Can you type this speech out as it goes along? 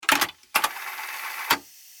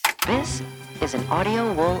This is an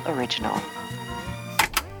Audio Wool original.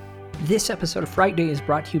 This episode of Friday is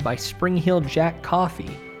brought to you by Spring Hill Jack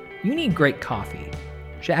Coffee. You need great coffee.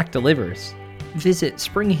 Jack delivers. Visit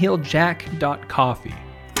springhilljack.coffee.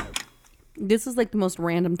 This is like the most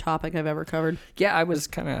random topic I've ever covered. Yeah, I was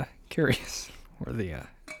kind of curious where the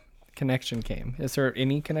connection came. Is there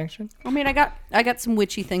any connection? I mean, I got some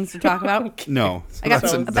witchy things to talk about. No. I got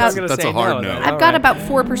that's some- that's about- a hard no. I've got about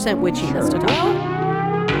 4% witchiness to talk about.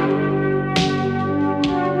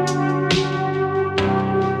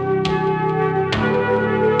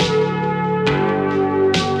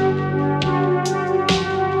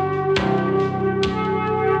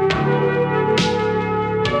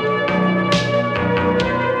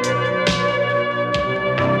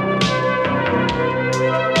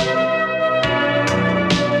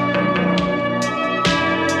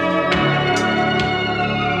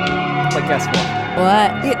 But guess what?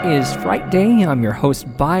 What? It is Friday. I'm your host,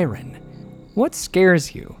 Byron. What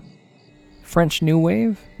scares you? French New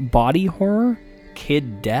Wave? Body horror?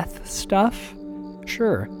 Kid death stuff?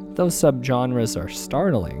 Sure, those subgenres are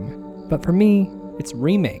startling, but for me, it's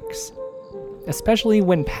remakes. Especially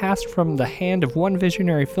when passed from the hand of one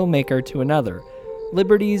visionary filmmaker to another.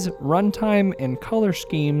 Liberties, runtime, and color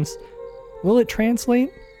schemes. Will it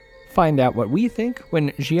translate? Find out what we think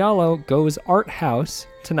when Giallo goes art house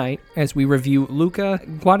tonight as we review Luca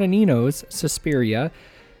Guadagnino's Suspiria.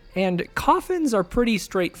 And coffins are pretty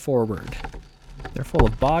straightforward. They're full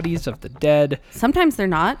of bodies of the dead. Sometimes they're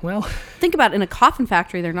not. Well, Think about it. In a coffin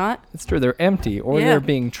factory, they're not. it's true, they're empty or Yeah. they're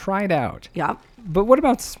being tried out. Yeah. But what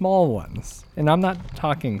about small ones? And I'm not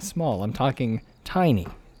talking small, I'm talking tiny.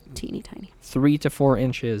 Teeny tiny. 3 to 4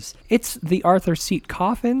 inches. It's the Arthur's Seat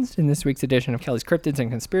Coffins in this week's edition of Kelly's Cryptids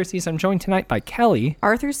and Conspiracies. I'm joined tonight by Kelly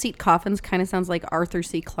Arthur C. Coffins kind of sounds like Arthur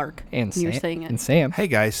C. Clarke. and when you're Sam. saying it. And Sam. Hey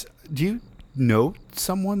guys, do you know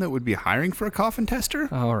someone that would be hiring for a coffin tester?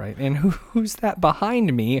 All right, and who's that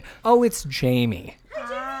behind me? Oh, it's Jamie.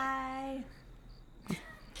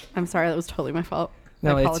 I'm sorry. That was totally my fault.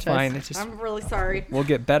 No, I it's apologize. fine. It's just I'm really sorry. we'll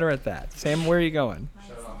get better at that. Sam, where are you going?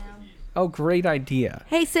 Oh, great idea.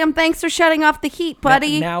 Hey, Sam, thanks for shutting off the heat,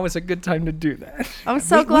 buddy. Now is a good time to do that. I'm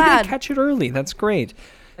so We glad. did catch it early. That's great.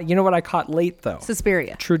 You know what I caught late though?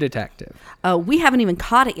 Suspiria. True Detective. We haven't even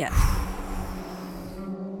caught it yet.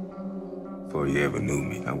 Before you ever knew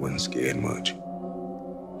me, I wasn't scared much.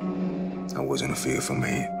 I wasn't a fearful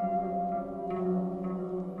man.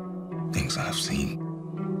 Things I've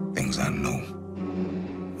seen, things I know,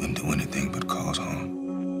 wouldn't do anything but cause harm.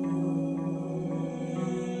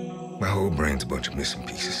 My whole brain's a bunch of missing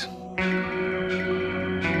pieces.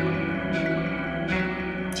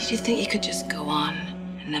 Did you think you could just go on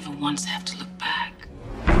and never once have to look back?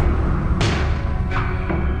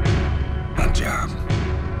 My job.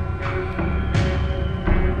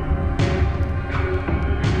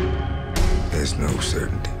 There's no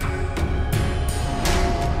certainty.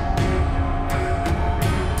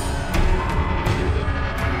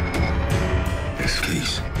 This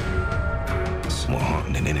case is more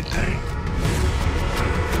haunting than anything.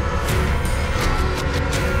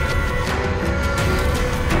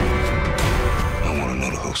 I want to know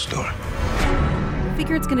the whole story. I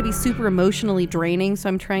figure it's going to be super emotionally draining, so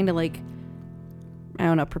I'm trying to,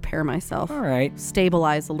 prepare myself. All right.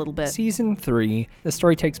 Stabilize a little bit. Season 3. The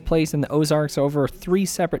story takes place in the Ozarks over 3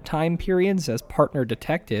 separate time periods as partner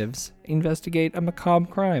detectives investigate a macabre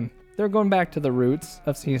crime. They're going back to the roots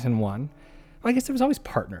of season 1. I guess it was always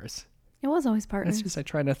partners. It was always partners. That's just I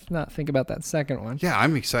try to not think about that second one. Yeah,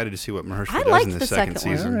 I'm excited to see what Mahershala I does liked in the the second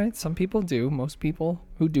second one. season. All right. Some people do. Most people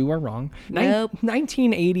who do are wrong. Nope.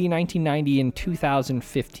 1980, 1990, and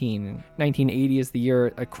 2015. 1980 is the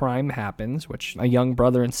year a crime happens, which a young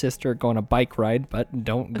brother and sister go on a bike ride, but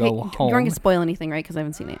don't go Okay, home. You aren't going to spoil anything, right? Because I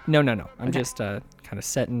haven't seen it. No. I'm just kind of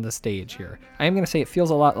setting the stage here. I am going to say it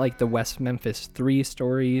feels a lot like the West Memphis 3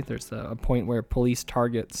 story. There's a point where police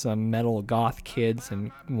target some metal goth kids,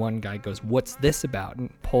 and one guy goes, "What's this about?" and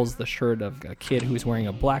pulls the shirt of a kid who's wearing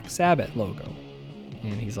a Black Sabbath logo.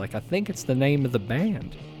 And he's like, "I think it's the name of the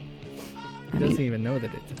band." He doesn't even know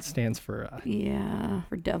that it stands for... Yeah,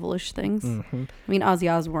 for devilish things. Mhm. I mean,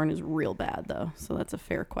 Ozzy Osbourne is real bad, though, so that's a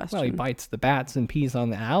fair question. Well, he bites the bats and pees on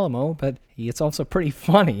the Alamo, but it's also pretty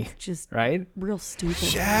funny, Just right? real stupid.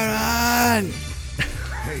 Sharon!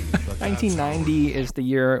 1990 is the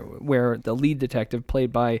year where the lead detective,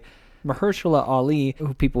 played by Mahershala Ali,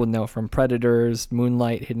 who people would know from Predators,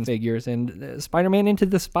 Moonlight, Hidden Figures, and Spider-Man Into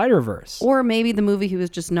the Spider-Verse. Or maybe the movie he was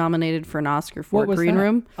just nominated for an Oscar for, What was Green that?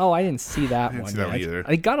 Room. Oh, I didn't see that one see that yet. one either.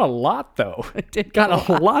 I got a lot, though. did got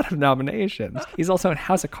a lot of nominations. He's also in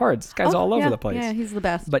House of Cards. This guy's all over yeah, the place. Yeah, he's the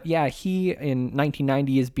best. But yeah, he in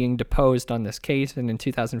 1990 is being deposed on this case, and in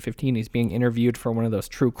 2015 he's being interviewed for one of those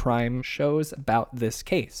true crime shows about this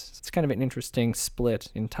case. It's kind of an interesting split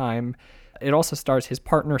in time. It also stars his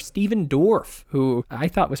partner, Steven Dorff, who I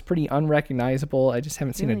thought was pretty unrecognizable. I just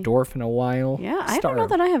haven't seen a Dorff in a while. yeah, I don't know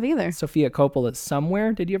that I have either. Sofia Coppola's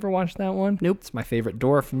Somewhere. Did you ever watch that one? Nope. It's my favorite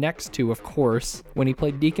Dorff, next to, of course, when he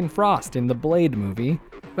played Deacon Frost in the Blade movie.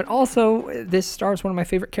 But also, this stars one of my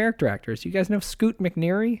favorite character actors. You guys know Scoot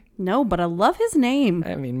McNairy? No, but I love his name.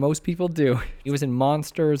 I mean, most people do. He was in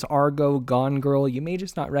Monsters, Argo, Gone Girl. You may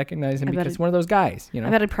just not recognize him because he's one of those guys, you know?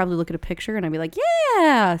 I bet I'd probably look at a picture and I'd be like,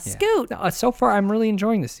 yeah, Scoot. So far, I'm really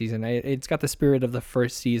enjoying this season. It's got the spirit of the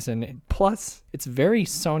first season. Plus, it's very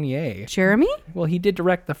Saunier. Jeremy? Well, he did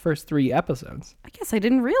direct the first 3 episodes. I guess I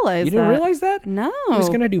didn't realize You didn't that. realize that? No. He was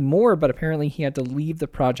going to do more, but apparently he had to leave the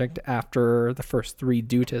project after the first 3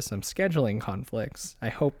 due to some scheduling conflicts. I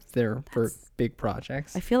hope they're for big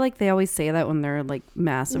projects. I feel like they always say that when they're like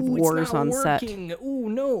massive wars on set. Ooh,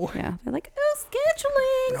 no. Yeah, they're like, oh,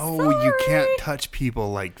 scheduling. No, you sorry." can't touch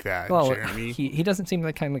people like that, Well, Jeremy. he doesn't seem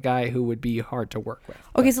the kind of guy who would be hard to work with.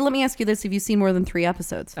 Okay, so let me ask you this: have you seen more than 3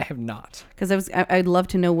 episodes? I have not. Because I'd love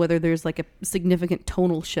to know whether there's like a significant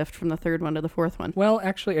tonal shift from the 3rd one to the 4th one. Well,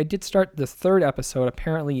 actually, I did start the 3rd episode.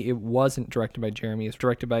 Apparently, it wasn't directed by Jeremy. It's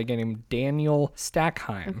directed by a guy named Daniel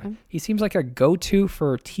Stackheim. Okay. He seems like a go-to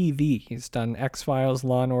for TV. He's done X-Files,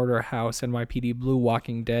 Law & Order, House, NYPD Blue,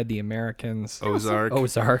 Walking Dead, The Americans,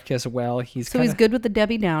 Ozark as well. He's So he's good with the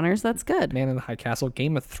Debbie Downers. That's good. Man in the High Castle,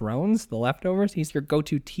 Game of Thrones, The Leftovers. He's your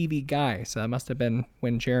go-to TV guy. So that must have been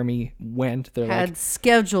when Jeremy went. They're Had like,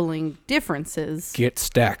 scheduling differences. get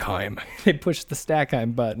Stackheim. They push the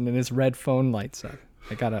Stackheim button and his red phone lights up.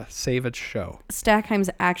 I gotta save its show. Stackheim's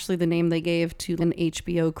actually the name they gave to an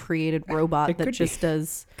HBO created robot It that could just be.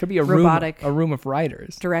 does Could be a robotic room of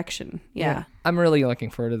writers. direction. Yeah. I'm really looking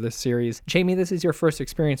forward to this series. Jamie, this is your first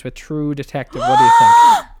experience with True Detective. What do you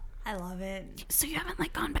think? I love it. So you haven't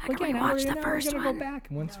like gone back Okay, and now rewatched we're the gonna first go one? back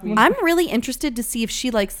once we. I'm really interested to see if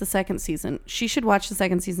she likes the 2nd season. She should watch the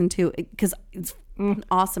 2nd season too because it's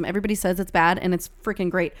awesome. Everybody says it's bad and it's freaking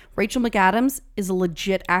great. Rachel McAdams is a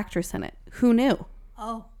legit actress in it. Who knew?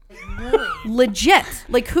 Oh, really? Legit.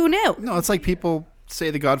 Like who knew? No, it's like people say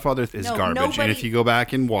The Godfather is No, garbage, and nobody- if you go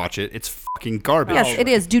back and watch it, it's fucking garbage. Yes, it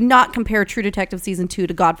is. Do not compare True Detective season 2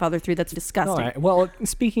 to Godfather 3. That's disgusting. All right. Well,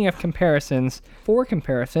 speaking of comparisons, for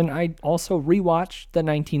comparison, I also rewatched the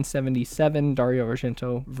 1977 Dario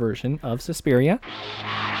Argento version of Suspiria.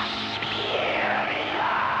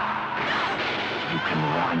 You can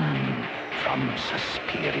run from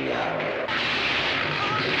Suspiria.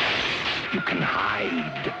 You can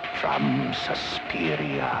hide from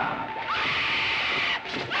Suspiria.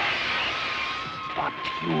 But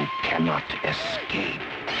you cannot escape.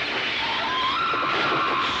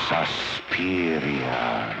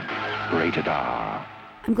 Suspiria. Rated R.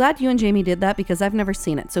 I'm glad you and Jamie did that because I've never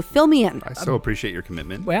seen it. So fill me in. I so appreciate your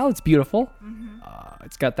commitment. Well, it's beautiful.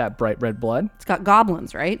 It's got that bright red blood. It's got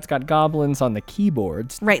goblins, right? It's got goblins on the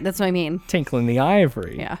keyboards, Right, that's what I mean. tinkling the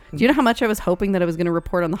ivory. Yeah. Do you know how much I was hoping that I was going to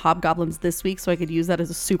report on the hobgoblins this week so I could use that as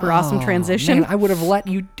a super awesome transition? Man, I would have let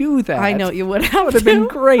you do that. I know you would have. would have been to.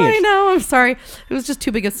 great. I know. I'm sorry. It was just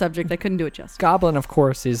too big a subject. I couldn't do it justice. Goblin, of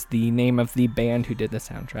course, is the name of the band who did the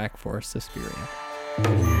soundtrack for Suspiria.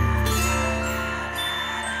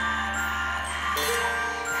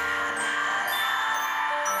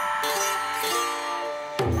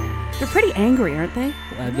 They're pretty angry, aren't they?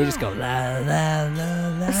 They just go la la la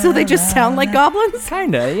la. So they just sound like goblins?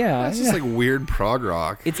 Kinda, yeah. It's just like weird prog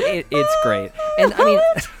rock. It's great, and I mean,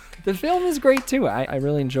 the film is great too. I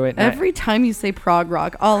really enjoy it. and Every time you say prog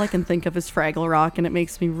rock, all I can think of is Fraggle Rock, and it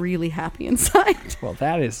makes me really happy inside. Well,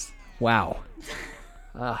 that is wow.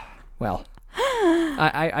 Well,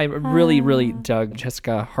 I really dug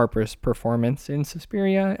Jessica Harper's performance in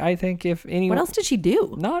Suspiria. I think if anyone, What else did she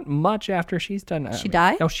do? not much after she's done. She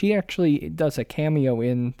die? No, she actually does a cameo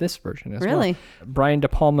in this version as Really? well. Brian De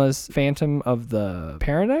Palma's Phantom of the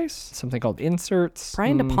Paradise, something called Inserts.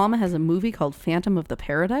 Brian De Palma has a movie called Phantom of the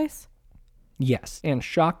Paradise? Yes, and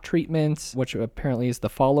Shock Treatment, which apparently is the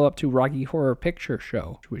follow-up to Rocky Horror Picture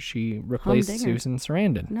Show, which she replaced Humdinger. Susan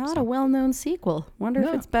Sarandon. Not a well-known sequel. Wonder if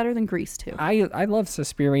No. it's better than Grease 2. I love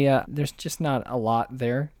Suspiria. There's just not a lot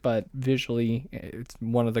there, but visually, it's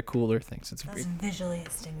one of the cooler things. It's Visually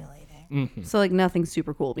stimulating. So like nothing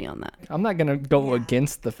super cool beyond that. I'm not gonna go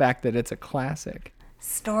against the fact that it's a classic.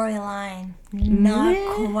 Storyline, not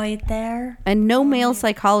quite there. And no male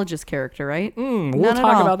psychologist character, right? We'll None at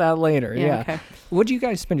talk all. about that later. Yeah, Yeah. okay. What do you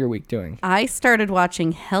guys spend your week doing? I started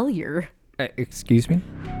watching Hellier. Excuse me?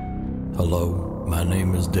 Hello, my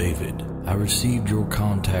name is David. I received your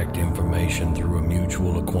contact information through a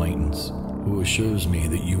mutual acquaintance who assures me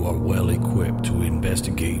that you are well equipped to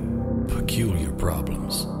investigate peculiar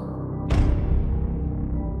problems.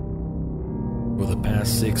 For the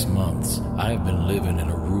past 6 months, I have been living in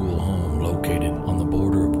a rural home located on the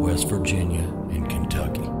border of West Virginia and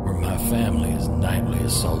Kentucky, where my family is nightly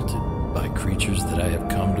assaulted by creatures that I have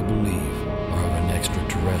come to believe are of an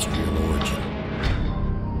extraterrestrial origin.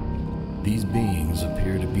 These beings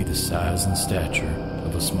appear to be the size and stature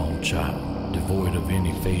of a small child, devoid of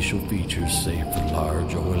any facial features save for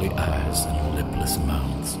large, oily eyes and lipless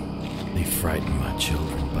mouths. They frighten my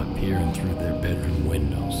children by peering through their bedroom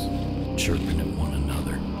windows, chirping at one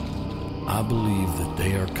another. I believe that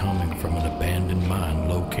they are coming from an abandoned mine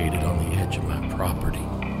located on the edge of my property.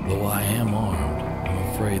 Though I am armed,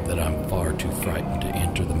 I'm afraid that I'm far too frightened to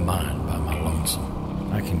enter the mine by my lonesome.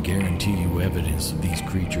 I can guarantee you evidence of these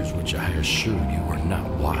creatures which I assure you are not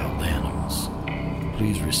wild animals.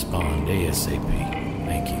 Please respond ASAP.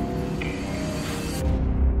 Thank you.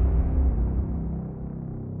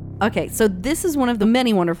 Okay, so this is one of the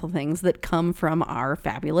many wonderful things that come from our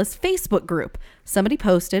fabulous Facebook group. Somebody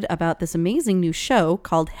posted about this amazing new show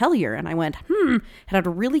called Hellier, and I went, it had a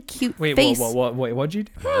really cute face. Wait, what'd you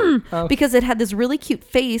do? Because it had this really cute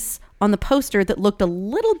face on the poster that looked a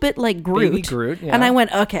little bit like Groot. Baby Groot, yeah. And I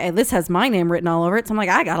went, okay, this has my name written all over it. So I'm like,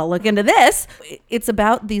 I gotta look into this. It's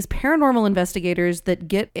about these paranormal investigators that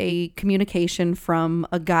get a communication from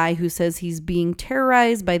a guy who says he's being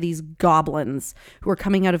terrorized by these goblins who are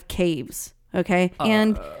coming out of caves. Okay.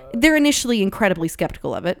 And they're initially incredibly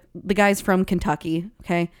skeptical of it. The guy's from Kentucky.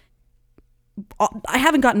 Okay. I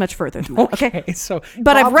haven't gotten much further than that, okay? So,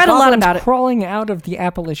 but I've read a lot about it. Crawling out of the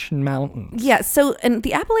Appalachian Mountains. Yeah, so, and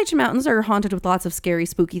the Appalachian Mountains are haunted with lots of scary,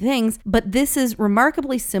 spooky things, but this is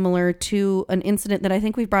remarkably similar to an incident that I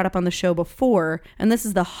think we've brought up on the show before, and this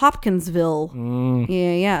is the Hopkinsville.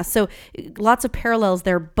 Yeah. So, lots of parallels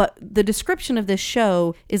there, but the description of this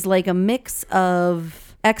show is like a mix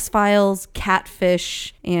of X-Files,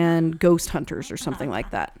 Catfish, and Ghost Hunters or something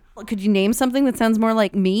like that. Could you name something that sounds more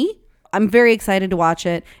like me? I'm very excited to watch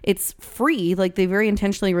it. It's free. Like, they very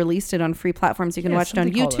intentionally released it on free platforms. You can watch it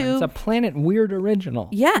on YouTube. It's a Planet Weird original.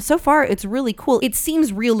 Yeah, so far it's really cool. It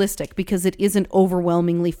seems realistic because it isn't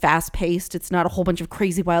overwhelmingly fast-paced. It's not a whole bunch of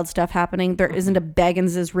crazy wild stuff happening. There isn't a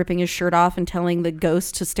Baggins ripping his shirt off and telling the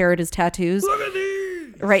ghost to stare at his tattoos. Look at these!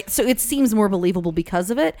 Right, so it seems more believable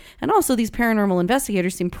because of it. And also these paranormal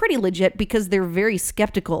investigators seem pretty legit because they're very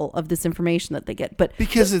skeptical of this information that they get. But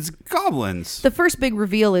Because it's goblins. the first big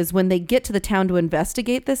reveal is when they get to the town to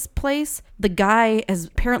investigate this place, the guy has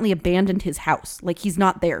apparently abandoned his house. Like, he's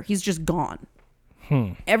not there. He's just gone.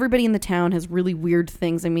 Everybody in the town has really weird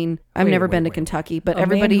things. I mean, I've never been to Kentucky, but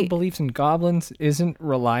everybody Man who believes in goblins isn't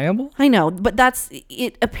reliable. I know, but that's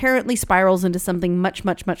it. Apparently spirals into something much,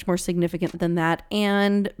 much, much more significant than that.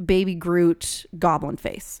 And Baby Groot goblin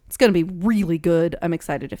face. It's going to be really good. I'm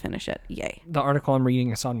excited to finish it. Yay. The article I'm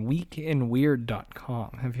reading is on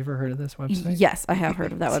weekinweird.com. Have you ever heard of this website? Yes, I have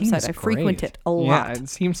heard of that Seems website. I frequent great. it a lot. Yeah, it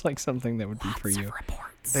seems like something that would be for you.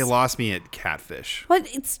 They lost me at Catfish.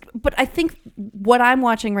 But I think what I'm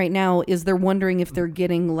watching right now is they're wondering if they're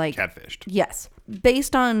getting like Catfished. Yes.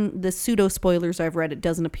 Based on the pseudo spoilers I've read, it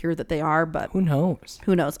doesn't appear that they are, but Who knows?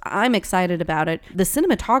 who knows? I'm excited about it. The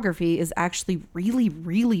cinematography is actually really,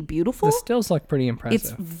 really beautiful. The stills look pretty impressive.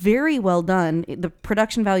 It's very well done. The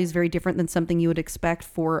production value is very different than something you would expect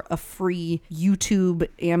for a free YouTube,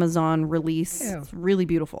 Amazon release. Yeah. It's really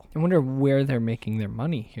beautiful. I wonder where they're making their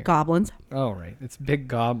money here. Goblins. Oh, right. It's Big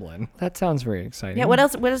Goblin. That sounds very exciting. Yeah, what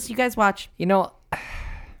else do you guys watch? You know,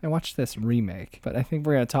 I watched this remake, but I think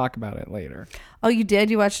we're going to talk about it later. Oh, you did?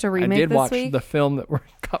 You watched a remake I did this watch week? the film that we're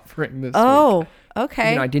covering this week. Oh, okay.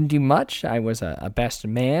 You know, I didn't do much. I was a best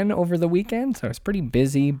man over the weekend, so I was pretty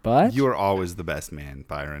busy, but You are always the best man,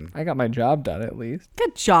 Byron. I got my job done at least.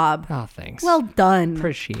 Good job. Oh, thanks. Well done.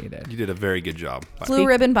 Appreciate it. You did a very good job. Blue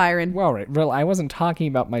Ribbon Byron. Well, right. Well, I wasn't talking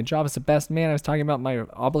about my job as a best man. I was talking about my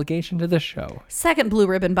obligation to the show. Second Blue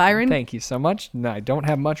Ribbon Byron. Thank you so much. No, I don't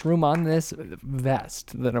have much room on this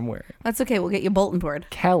vest that I'm wearing. That's okay. We'll get you a bulletin board.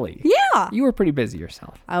 Kelly. Yeah. You were pretty busy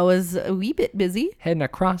yourself. I was a wee bit busy. Heading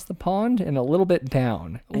across the pond and a little bit it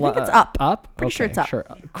down. I think it's up. Up? Pretty sure it's up. Sure.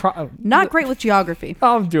 Not great with geography.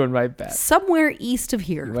 I'm doing my best. Somewhere east of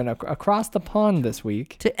here. Went across the pond this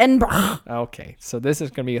week. To Edinburgh. Okay, so this is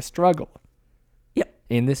going to be a struggle. Yep.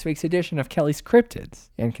 In this week's edition of Kelly's Cryptids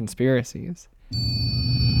and Conspiracies.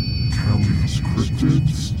 Kelly's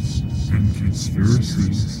Cryptids and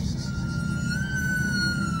Conspiracies.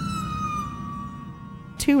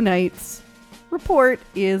 Tonight's report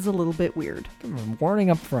is a little bit weird. Warning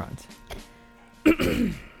up front.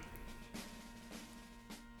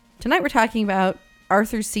 Tonight we're talking about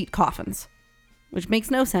Arthur's Seat coffins, which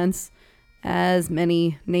makes no sense, as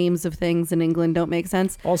many names of things in England don't make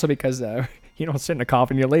sense. Also because you don't sit in a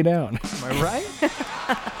coffin, you lay down. Am I right?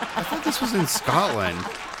 I thought this was in Scotland.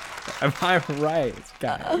 Am I right,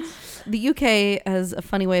 guys? The UK has a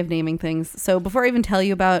funny way of naming things. So before I even tell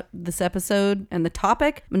you about this episode and the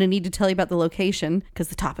topic, I'm going to need to tell you about the location, because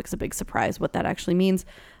the topic's a big surprise what that actually means.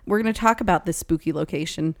 We're going to talk about this spooky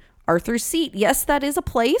location, Arthur's Seat. Yes, that is a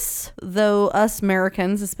place, though us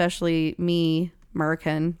Americans, especially me,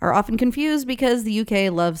 American, are often confused because the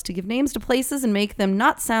UK loves to give names to places and make them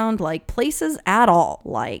not sound like places at all,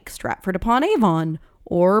 like Stratford-upon-Avon,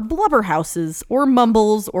 or Blubberhouses, or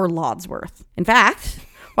Mumbles, or Lodsworth. In fact,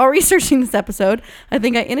 while researching this episode, I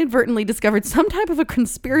think I inadvertently discovered some type of a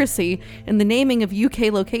conspiracy in the naming of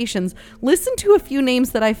UK locations. Listen to a few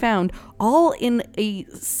names that I found, all in a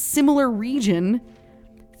similar region.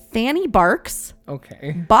 Fanny Barks,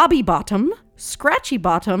 Okay. Bobby Bottom, Scratchy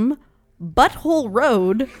Bottom, Butthole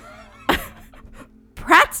Road,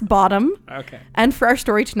 Pratt's Bottom, Okay. and for our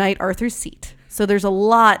story tonight, Arthur's Seat. So there's a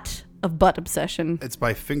lot of butt obsession It's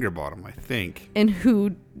by Fingerbottom, I think. in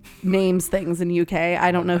who names things in UK.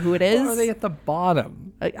 I don't know who it is. Or are they at the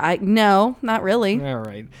bottom? No, not really. All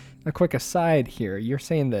right. A quick aside here. You're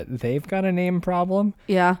saying that they've got a name problem?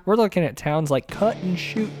 Yeah. We're looking at towns like Cut and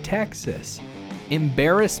Shoot, Texas,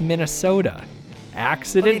 Embarrass, Minnesota,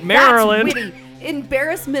 Accident, Okay, Maryland. That's witty.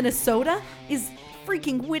 Embarrass, Minnesota is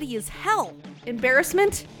freaking witty as hell.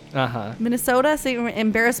 Embarrassment, Uh-huh. Minnesota. Say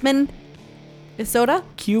embarrassment, Minnesota.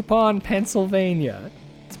 Coupon, Pennsylvania.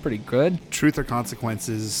 It's pretty good. Truth or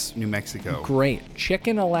Consequences, New Mexico. Great.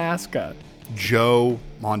 Chicken, Alaska. Joe,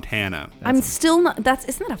 Montana. I'm still not.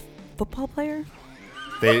 Isn't that a football player?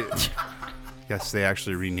 They, yes, they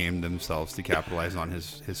actually renamed themselves to capitalize on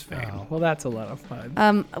his fame. Oh, well, that's a lot of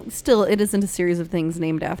fun. Still, it isn't a series of things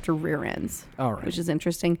named after rear ends. All right. Which is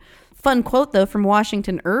interesting. Fun quote, though, from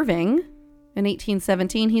Washington Irving in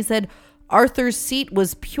 1817. He said, Arthur's Seat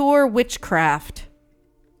was pure witchcraft.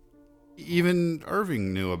 Even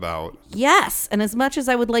Irving knew about. Yes, and as much as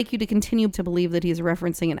I would like you to continue to believe that he's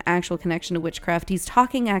referencing an actual connection to witchcraft, he's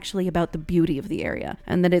talking actually about the beauty of the area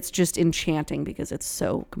and that it's just enchanting because it's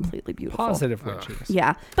so completely beautiful. Positive witches.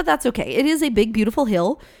 Yeah, but that's okay. It is a big, beautiful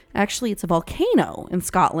hill. Actually, it's a volcano in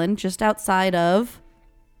Scotland, just outside of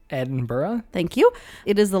Edinburgh. Thank you.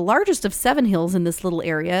 It is the largest of 7 hills in this little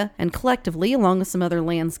area, and collectively, along with some other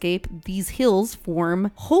landscape, these hills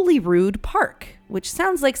form Holyrood Park, which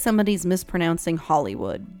sounds like somebody's mispronouncing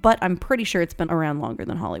Hollywood, but I'm pretty sure it's been around longer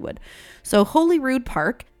than Hollywood. So Holyrood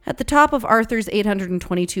Park, at the top of Arthur's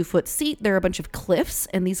 822-foot seat, there are a bunch of cliffs,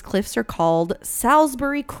 and these cliffs are called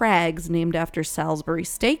Salisbury Crags, named after Salisbury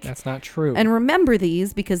steak. That's not true. And remember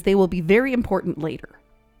these because they will be very important later.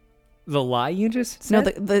 The lie you just No,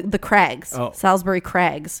 said? the crags. Oh. Salisbury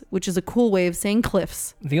Crags, which is a cool way of saying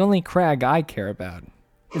cliffs. The only crag I care about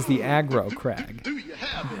is the aggro crag.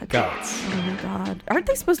 Guts. Oh my god. Aren't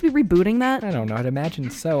they supposed to be rebooting that? I don't know. I'd imagine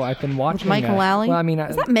so. I've been watching Mike Mullally? Well, I mean,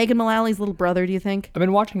 is that Megan Mullally's little brother, do you think? I've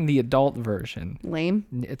been watching the adult version. Lame.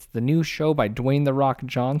 It's the new show by Dwayne The Rock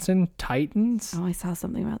Johnson, Titans. Oh, I saw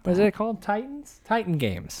something about that. What is it called? Titans? Titan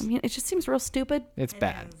Games. I mean, it just seems real stupid. It's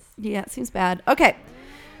bad. Yeah, it seems bad. Okay.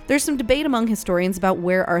 There's some debate among historians about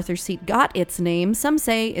where Arthur's Seat got its name. Some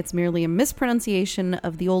say it's merely a mispronunciation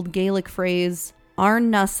of the old Gaelic phrase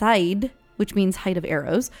Arnasaid, which means height of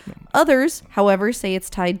arrows. Others, however, say it's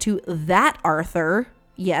tied to that Arthur,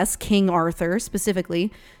 yes, King Arthur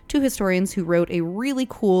specifically. 2 historians who wrote a really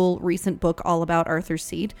cool recent book all about Arthur's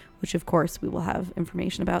Seat, which of course we will have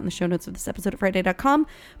information about in the show notes of this episode at Friday.com,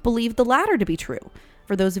 believe the latter to be true.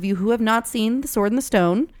 For those of you who have not seen The Sword and the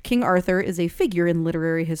Stone, King Arthur is a figure in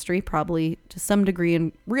literary history, probably to some degree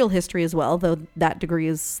in real history as well, though that degree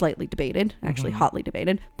is slightly debated, actually hotly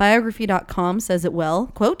debated. Biography.com says it well,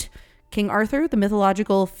 quote, King Arthur, the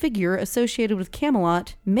mythological figure associated with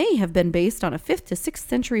Camelot, may have been based on a 5th to 6th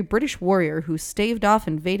century British warrior who staved off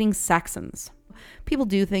invading Saxons. People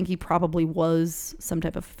do think he probably was some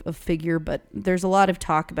type of figure, but there's a lot of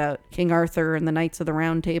talk about King Arthur and the Knights of the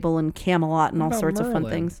Round Table and Camelot and all sorts of fun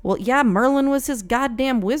things. Well, yeah, Merlin was his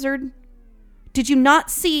goddamn wizard. Did you not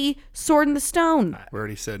see Sword in the Stone? We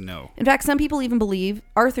already said no. In fact, some people even believe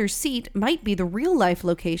Arthur's Seat might be the real-life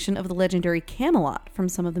location of the legendary Camelot from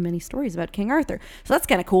some of the many stories about King Arthur. So that's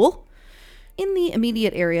kind of cool. In the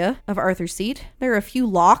immediate area of Arthur's Seat, there are a few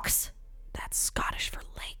locks. That's Scottish for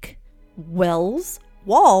lake. Wells,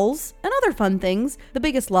 walls, and other fun things. The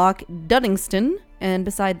biggest lock, Duddingston, and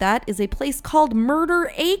beside that is a place called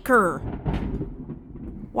Murder Acre.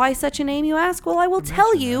 Why such a name, you ask? Well, I will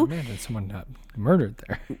tell you. Man, that someone got murdered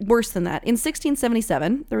there. Worse than that. In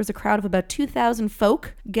 1677, there was a crowd of about 2,000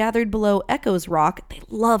 folk gathered below Echoes Rock. They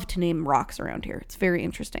love to name rocks around here. It's very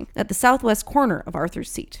interesting. At the southwest corner of Arthur's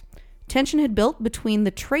Seat. Tension had built between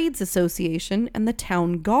the Trades Association and the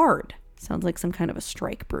Town Guard. Sounds like some kind of a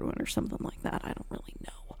strike brewing or something like that. I don't really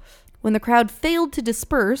know. When the crowd failed to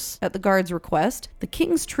disperse at the guard's request, the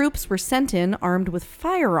king's troops were sent in armed with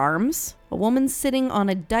firearms. A woman sitting on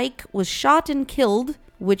a dike was shot and killed,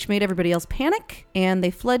 which made everybody else panic, and they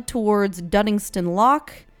fled towards Duddingston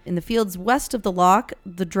Lock. In the fields west of the lock,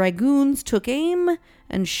 the dragoons took aim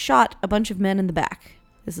and shot a bunch of men in the back.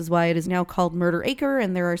 This is why it is now called Murder Acre,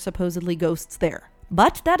 and there are supposedly ghosts there.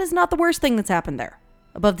 But that is not the worst thing that's happened there.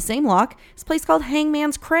 Above the same lock is a place called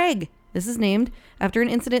Hangman's Crag. This is named after an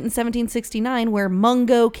incident in 1769 where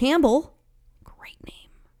Mungo Campbell, great name,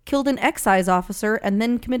 killed an excise officer and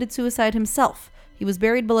then committed suicide himself. He was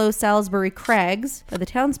buried below Salisbury Crags by the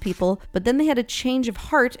townspeople, but then they had a change of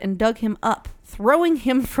heart and dug him up, throwing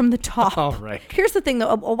him from the top. All right. Here's the thing,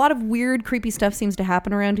 though. A lot of weird, creepy stuff seems to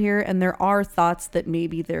happen around here, and there are thoughts that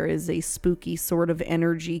maybe there is a spooky sort of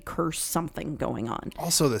energy curse something going on.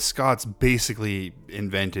 Also, the Scots basically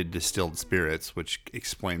invented distilled spirits, which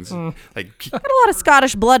explains like Got a lot of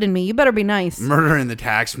Scottish blood in me. You better be nice. murdering the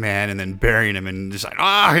tax man and then burying him and just like,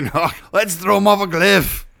 let's throw him off a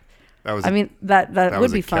cliff. That was. I mean, that that would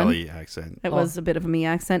was be a fun. Kelly accent. It was a bit of a me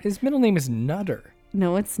accent. His middle name is Nutter.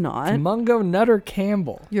 No, it's not. Mungo Nutter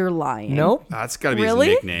Campbell. You're lying. Nope. That's got to be Really?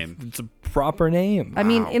 his nickname. It's a proper name. I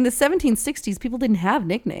mean, in the 1760s, people didn't have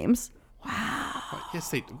nicknames. Yes,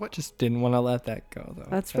 they. What? Just didn't want to let that go, though.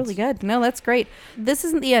 That's really good. No, that's great. This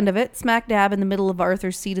isn't the end of it. Smack dab in the middle of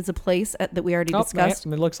Arthur's Seat is a place that we already discussed. It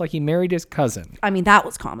looks like he married his cousin. I mean, that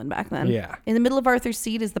was common back then. Yeah. In the middle of Arthur's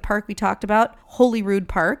Seat is the park we talked about, Holyrood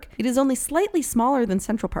Park. It is only slightly smaller than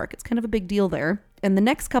Central Park. It's kind of a big deal there. And the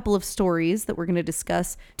next couple of stories that we're going to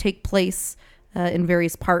discuss take place in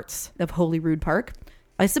various parts of Holyrood Park.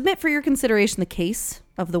 I submit for your consideration the case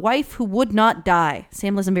of the wife who would not die.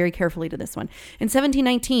 Sam, listen very carefully to this one. In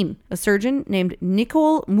 1719, a surgeon named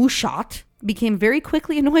Nicole Mouchot became very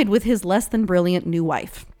quickly annoyed with his less than brilliant new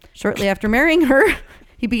wife. Shortly after marrying her,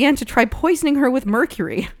 he began to try poisoning her with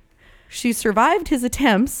mercury. She survived his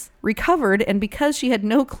attempts, recovered, and because she had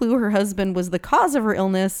no clue her husband was the cause of her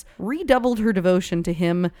illness, redoubled her devotion to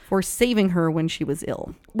him for saving her when she was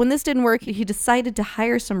ill. When this didn't work, he decided to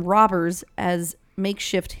hire some robbers as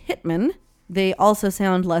makeshift hitmen. They also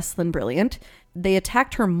sound less than brilliant. They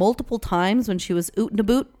attacked her multiple times when she was oot and a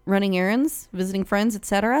boot, running errands, visiting friends,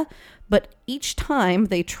 etc. But each time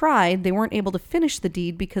they tried, they weren't able to finish the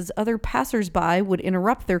deed because other passersby would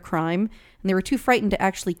interrupt their crime, and they were too frightened to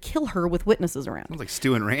actually kill her with witnesses around. Sounds like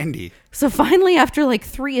Stu and Randy. So finally, after like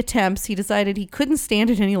 3 attempts, he decided he couldn't stand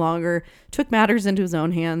it any longer, took matters into his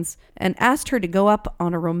own hands, and asked her to go up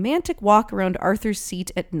on a romantic walk around Arthur's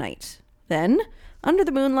Seat at night. Then, under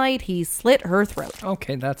the moonlight, he slit her throat.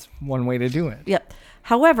 Okay, that's one way to do it. Yep.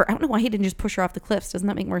 However, I don't know why he didn't just push her off the cliffs. Doesn't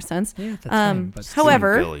that make more sense? Yeah, that's fine. But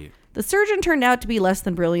However, Billy. the surgeon turned out to be less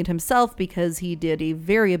than brilliant himself because he did a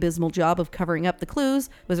very abysmal job of covering up the clues,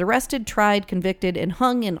 was arrested, tried, convicted, and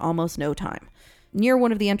hung in almost no time. Near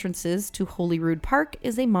one of the entrances to Holyrood Park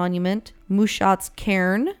is a monument, Mouchot's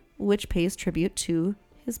Cairn, which pays tribute to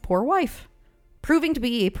his poor wife. Proving to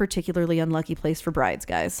be a particularly unlucky place for brides,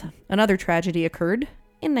 guys. Another tragedy occurred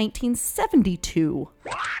in 1972.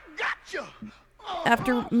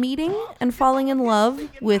 After meeting and falling in love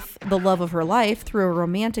with the love of her life through a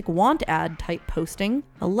romantic want ad type posting,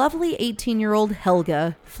 a lovely 18-year-old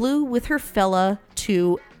Helga flew with her fella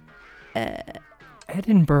to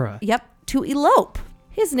Edinburgh. Yep, to elope.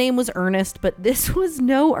 His name was Ernest, but this was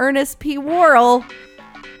no Ernest P. Worrell.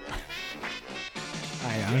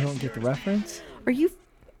 I don't get the reference. Are you...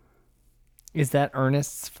 Is that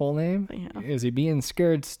Ernest's full name? Yeah. Is he being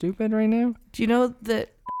scared stupid right now? Do you know that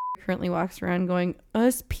currently walks around going,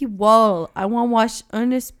 Ernest P. Worrell. I want to watch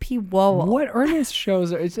Ernest P. Worrell. What Ernest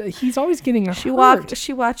shows? He's always getting hurt.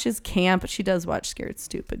 She watches Camp. She does watch Scared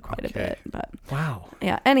Stupid quite a bit. But wow.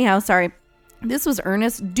 Yeah. Anyhow, sorry. This was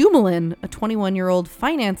Ernest Dumoulin, a 21-year-old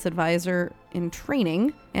finance advisor in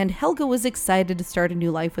training, and Helga was excited to start a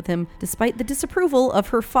new life with him, despite the disapproval of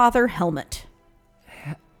her father, Helmut.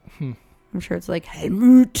 I'm sure it's like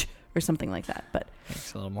Helmut or something like that, but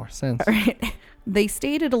Makes a little more sense. all right. They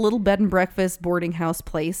stayed at a little bed and breakfast boarding house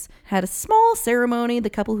place, had a small ceremony. The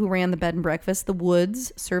couple who ran the bed and breakfast, the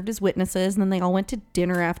Woods, served as witnesses, and then they all went to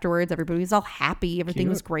dinner afterwards. Everybody was all happy. Everything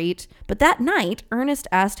was great. But that night, Ernest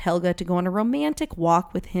asked Helga to go on a romantic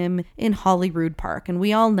walk with him in Holyrood Park. And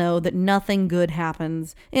we all know that nothing good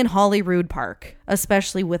happens in Holyrood Park,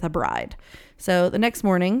 especially with a bride. So the next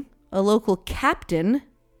morning, a local captain,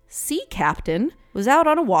 sea captain, was out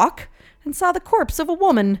on a walk and saw the corpse of a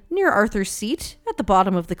woman near Arthur's Seat at the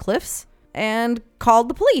bottom of the cliffs and called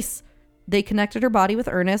the police. They connected her body with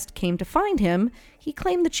Ernest, came to find him. He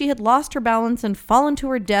claimed that she had lost her balance and fallen to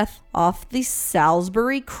her death off the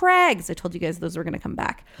Salisbury Crags. I told you guys those were going to come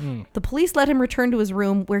back. The police let him return to his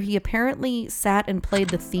room, where he apparently sat and played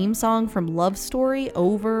the theme song from Love Story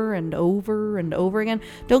over and over and over again.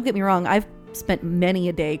 Don't get me wrong, I've spent many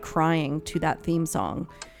a day crying to that theme song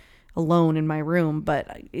alone in my room,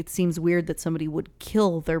 but it seems weird that somebody would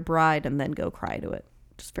kill their bride and then go cry to it.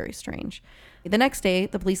 Just very strange. The next day,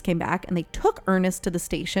 the police came back and they took Ernest to the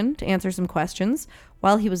station to answer some questions.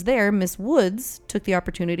 While he was there, Miss Woods took the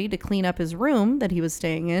opportunity to clean up his room that he was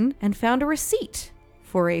staying in and found a receipt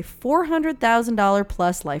for a $400,000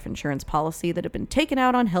 plus life insurance policy that had been taken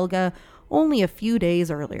out on Helga only a few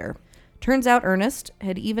days earlier. Turns out Ernest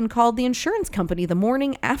had even called the insurance company the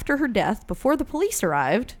morning after her death, before the police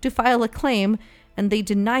arrived, to file a claim, and they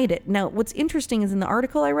denied it. Now, what's interesting is in the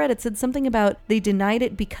article I read, it said something about they denied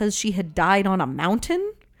it because she had died on a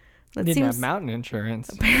mountain. That Didn't seems have mountain insurance.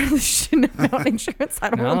 apparently she didn't have mountain insurance. I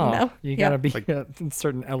don't really know. You Yeah. gotta be at a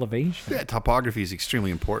certain elevation. Yeah, topography is extremely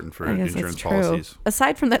important for I guess insurance that's true. policies.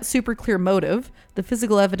 Aside from that super clear motive, the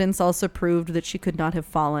physical evidence also proved that she could not have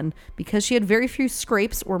fallen because she had very few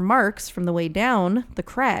scrapes or marks from the way down the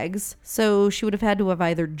crags. So she would have had to have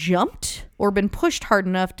either jumped or been pushed hard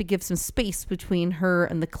enough to give some space between her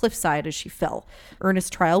and the cliffside as she fell. Ernest's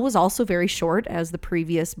trial was also very short, as the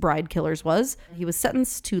previous bride killer's was. He was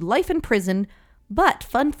sentenced to life in prison, but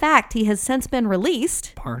fun fact, he has since been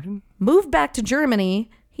released, Pardon? moved back to Germany.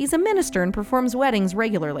 He's a minister and performs weddings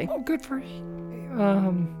regularly. Oh, good for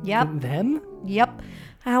Yep. them. Yep.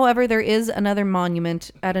 However, there is another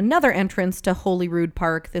monument at another entrance to Holyrood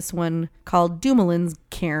Park, this one called Dumoulin's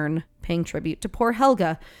Cairn, paying tribute to poor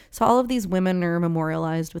Helga. So all of these women are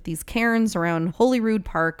memorialized with these cairns around Holyrood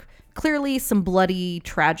Park. Clearly some bloody,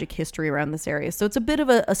 tragic history around this area. So it's a bit of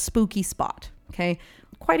a spooky spot, okay?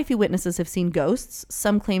 Quite a few witnesses have seen ghosts.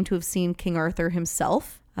 Some claim to have seen King Arthur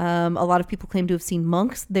himself. A lot of people claim to have seen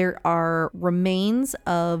monks. There are remains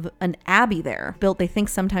of an abbey there, built, they think,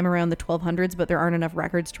 sometime around the 1200s, but there aren't enough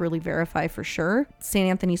records to really verify for sure. St.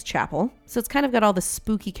 Anthony's Chapel. So it's kind of got all the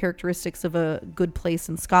spooky characteristics of a good place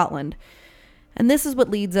in Scotland. And this is what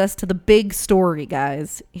leads us to the big story,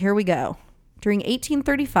 guys. Here we go. During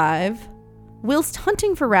 1835, whilst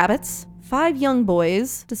hunting for rabbits, 5 young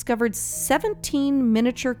boys discovered 17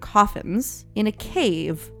 miniature coffins in a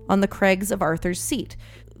cave on the crags of Arthur's Seat.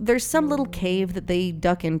 There's some little cave that they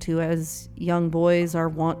duck into, as young boys are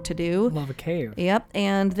wont to do. Love a cave. Yep.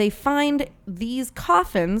 And they find these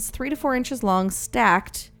coffins, 3 to 4 inches long,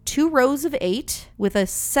 stacked 2 rows of 8 with a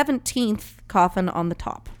 17th coffin on the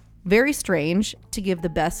top. Very strange. To give the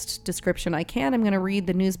best description I can, I'm going to read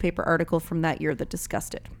the newspaper article from that year that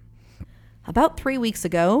discussed it. About 3 weeks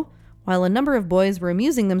ago, while a number of boys were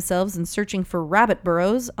amusing themselves in searching for rabbit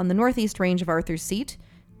burrows on the northeast range of Arthur's Seat,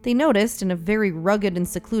 they noticed in a very rugged and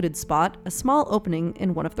secluded spot a small opening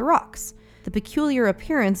in one of the rocks, the peculiar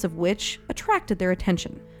appearance of which attracted their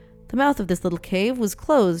attention. The mouth of this little cave was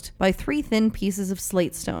closed by 3 thin pieces of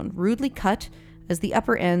slate stone, rudely cut as the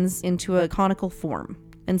upper ends into a conical form,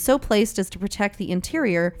 and so placed as to protect the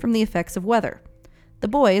interior from the effects of weather. The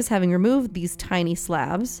boys, having removed these tiny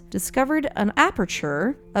slabs, discovered an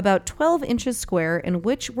aperture about 12 inches square in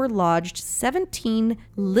which were lodged 17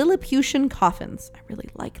 Lilliputian coffins. I really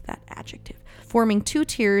like that adjective. Forming 2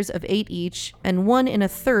 tiers of 8 each, and one in a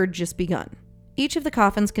third just begun. Each of the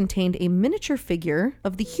coffins contained a miniature figure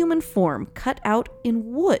of the human form cut out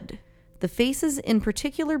in wood, the faces in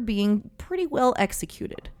particular being pretty well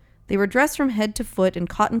executed. They were dressed from head to foot in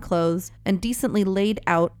cotton clothes and decently laid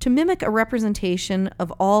out to mimic a representation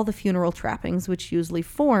of all the funeral trappings which usually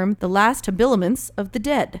form the last habiliments of the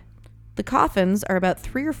dead. The coffins are about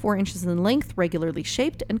 3 or 4 inches in length, regularly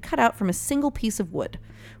shaped, and cut out from a single piece of wood,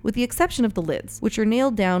 with the exception of the lids, which are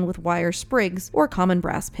nailed down with wire sprigs or common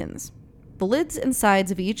brass pins. The lids and sides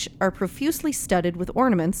of each are profusely studded with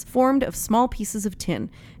ornaments formed of small pieces of tin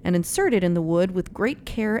and inserted in the wood with great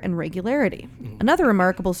care and regularity. Another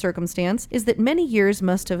remarkable circumstance is that many years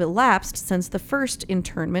must have elapsed since the first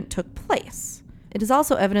interment took place, It is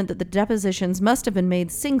also evident that the depositions must have been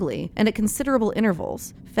made singly and at considerable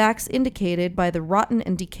intervals, facts indicated by the rotten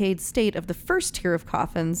and decayed state of the first tier of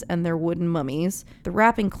coffins and their wooden mummies, the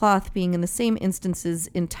wrapping cloth being in the same instances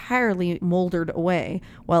entirely moldered away,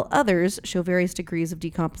 while others show various degrees of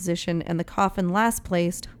decomposition, and the coffin last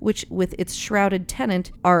placed, which with its shrouded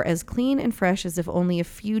tenant are as clean and fresh as if only a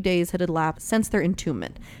few days had elapsed since their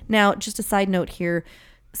entombment. Now, just a side note here,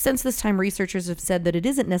 since this time, researchers have said that it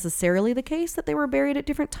isn't necessarily the case that they were buried at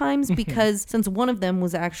different times, because since one of them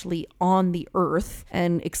was actually on the earth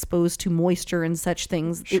and exposed to moisture and such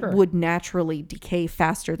things, Sure. it would naturally decay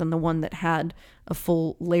faster than the one that had a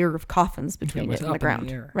full layer of coffins between was it and up the in ground.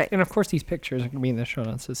 air. Right. And of course, these pictures are going to be in the show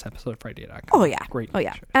notes this episode of Friday.com. Oh, yeah. Great Oh,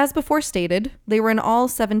 yeah. pictures. As before stated, they were in all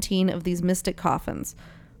 17 of these mystic coffins,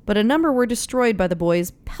 but a number were destroyed by the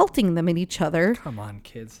boys pelting them at each other Come on,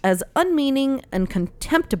 kids. as unmeaning and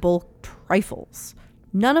contemptible trifles.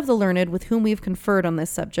 None of the learned with whom we have conferred on this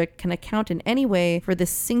subject can account in any way for this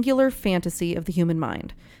singular fantasy of the human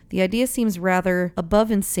mind. The idea seems rather above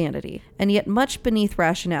insanity, and yet much beneath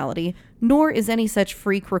rationality, nor is any such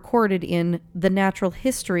freak recorded in the natural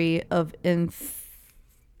history of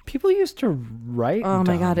People used to write. Oh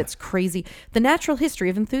my God, it's crazy. The natural history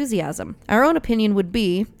of enthusiasm. Our own opinion would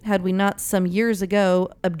be, had we not some years ago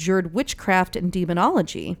abjured witchcraft and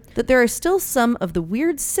demonology, that there are still some of the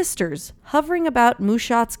weird sisters hovering about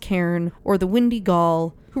Mushat's cairn or the Windy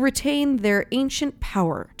Gall who retain their ancient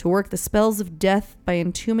power to work the spells of death by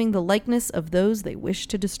entombing the likeness of those they wish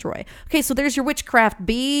to destroy. Okay, so there's your witchcraft,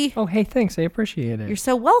 B. Oh, hey, thanks. I appreciate it. You're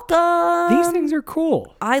so welcome. These things are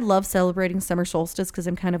cool. I love celebrating summer solstice because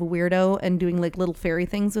I'm kind of a weirdo and doing like little fairy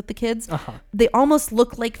things with the kids. They almost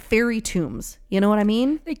look like fairy tombs. You know what I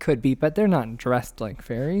mean? They could be, but they're not dressed like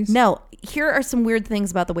fairies. No, here are some weird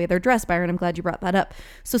things about the way they're dressed, Byron. I'm glad you brought that up.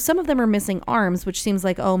 So some of them are missing arms, which seems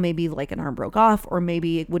like, oh, maybe like an arm broke off or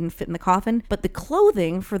maybe it wouldn't fit in the coffin. But the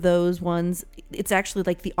clothing for those ones, it's actually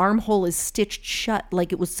like the armhole is stitched shut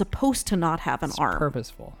like it was supposed to not have an arm.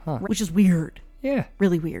 Purposeful, huh? Which is weird. Yeah.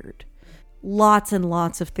 Really weird. Lots and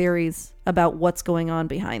lots of theories about what's going on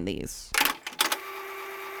behind these.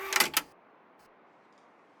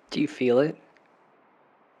 Do you feel it?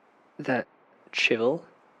 That chill?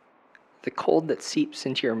 The cold that seeps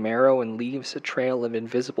into your marrow and leaves a trail of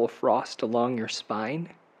invisible frost along your spine?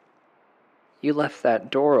 You left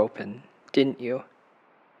that door open, didn't you?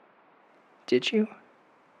 Did you?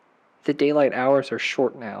 The daylight hours are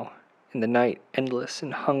short now, and the night endless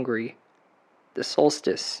and hungry. The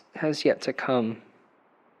solstice has yet to come.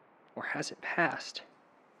 Or has it passed?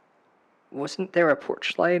 Wasn't there a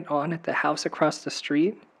porch light on at the house across the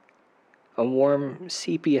street? A warm,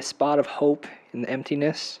 sepia spot of hope in the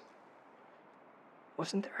emptiness?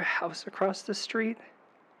 Wasn't there a house across the street?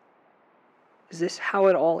 Is this how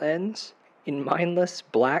it all ends? In mindless,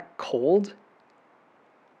 black cold?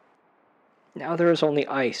 Now there is only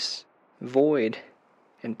ice, void,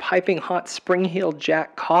 and piping hot Spring-Heeled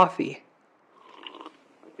Jack coffee.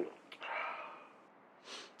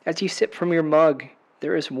 As you sip from your mug,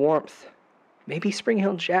 there is warmth. Maybe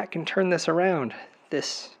Spring-Heeled Jack can turn this around,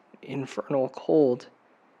 this infernal cold.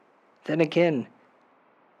 Then again,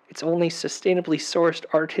 it's only sustainably sourced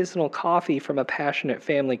artisanal coffee from a passionate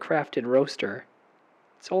family crafted roaster.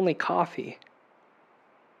 It's only coffee.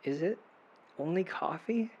 Is it only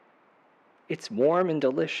coffee? It's warm and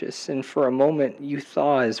delicious, and for a moment you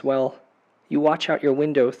thaw as well. You watch out your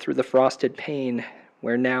window through the frosted pane,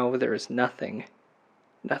 where now there is nothing.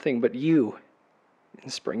 Nothing but you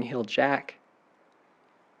and Spring-Heeled Jack.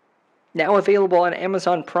 Now available on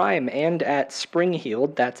Amazon Prime and at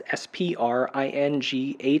Spring-Heeled, that's SPRINGHEELD,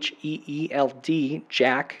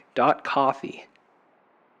 Jack.coffee.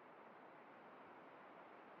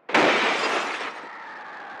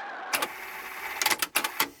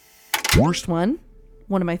 Worst one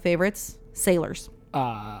of my favorites, sailors.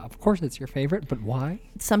 Of course it's your favorite, but why?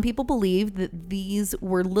 Some people believe that these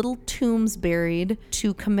were little tombs buried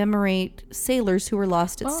to commemorate sailors who were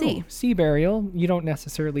lost at sea. Sea burial. You don't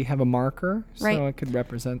necessarily have a marker, Right. so it could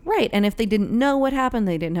represent. Right, and if they didn't know what happened,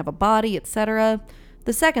 they didn't have a body, etc.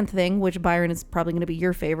 The second thing, which Byron is probably going to be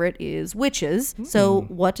your favorite, is witches. So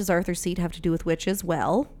what does Arthur's Seat have to do with witches?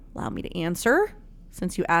 Well, allow me to answer,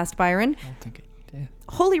 since you asked, Byron. I don't think it did.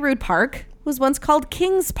 Holyrood Park was once called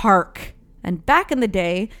King's Park. And back in the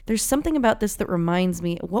day, there's something about this that reminds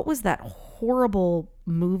me, what was that horrible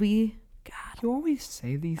movie? God. You always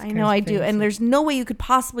say these I know I do. And there's no way you could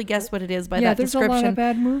possibly guess what it is by that description. Yeah, there's a lot of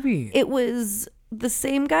bad movies. It was the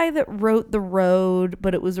same guy that wrote The Road,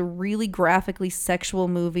 but it was a really graphically sexual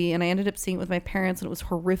movie. And I ended up seeing it with my parents, and it was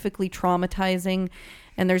horrifically traumatizing.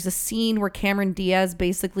 And there's a scene where Cameron Diaz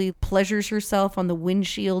basically pleasures herself on the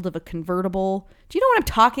windshield of a convertible. Do you know what I'm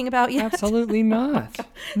talking about yet? Absolutely not.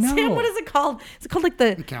 No. Sam, what is it called? Is it called like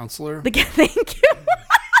the Counselor? Thank you.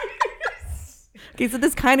 Okay, so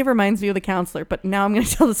this kind of reminds me of The Counselor, but now I'm going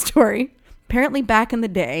to tell the story. Apparently back in the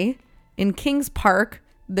day, in Kings Park,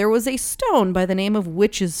 there was a stone by the name of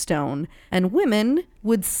Witch's Stone, and women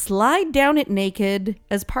would slide down it naked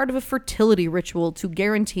as part of a fertility ritual to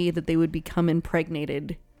guarantee that they would become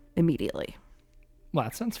impregnated immediately. Well,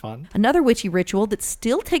 that sounds fun. Another witchy ritual that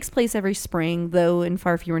still takes place every spring, though in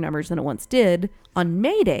far fewer numbers than it once did. On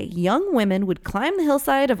May Day, young women would climb the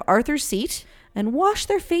hillside of Arthur's Seat and wash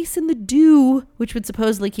their face in the dew, which would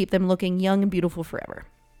supposedly keep them looking young and beautiful forever.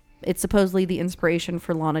 It's supposedly the inspiration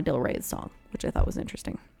for Lana Del Rey's song, which I thought was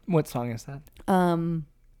interesting. What song is that?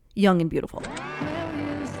 Young and Beautiful.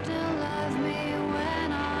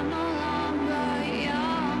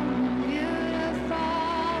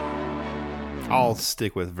 I'll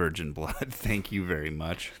stick with virgin blood. Thank you very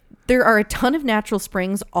much. There are a ton of natural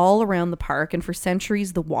springs all around the park, and for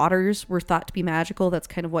centuries, the waters were thought to be magical. That's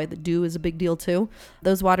kind of why the dew is a big deal, too.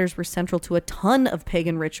 Those waters were central to a ton of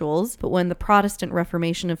pagan rituals, but when the Protestant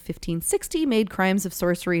Reformation of 1560 made crimes of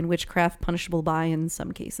sorcery and witchcraft punishable by, in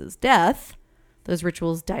some cases, death, those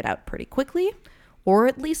rituals died out pretty quickly, or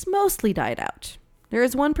at least mostly died out. There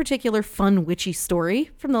is one particular fun witchy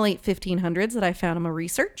story from the late 1500s that I found in my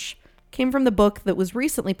research. Came from the book that was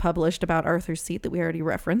recently published about Arthur's Seat that we already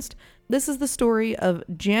referenced. This is the story of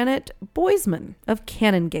Janet Boisman of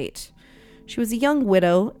Canongate. She was a young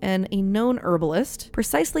widow and a known herbalist,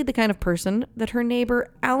 precisely the kind of person that her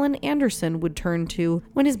neighbor Alan Anderson would turn to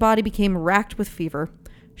when his body became racked with fever.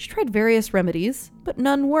 She tried various remedies, but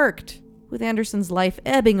none worked. With Anderson's life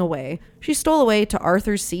ebbing away, she stole away to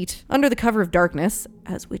Arthur's Seat under the cover of darkness,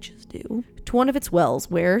 as witches do, to one of its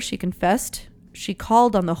wells where, she confessed, she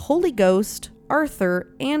called on the Holy Ghost,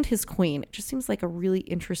 Arthur, and his queen. It just seems like a really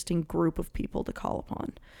interesting group of people to call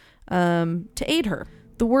upon to aid her.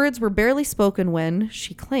 The words were barely spoken when,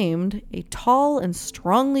 she claimed, a tall and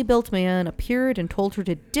strongly built man appeared and told her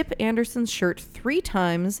to dip Anderson's shirt 3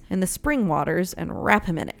 times in the spring waters and wrap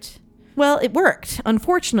him in it. Well, it worked.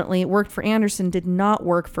 Unfortunately, it worked for Anderson, did not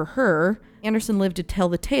work for her. Anderson lived to tell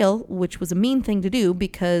the tale, which was a mean thing to do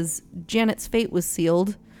because Janet's fate was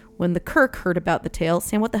sealed when the Kirk heard about the tale.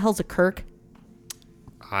 Sam, what the hell's a Kirk?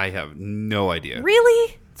 I have no idea.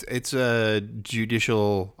 Really? It's a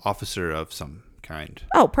judicial officer of some kind.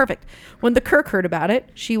 Oh, perfect. When the Kirk heard about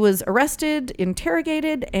it, she was arrested,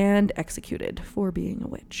 interrogated, and executed for being a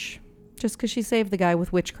witch. Just because she saved the guy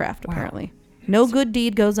with witchcraft, apparently. No good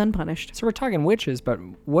deed goes unpunished. So we're talking witches, but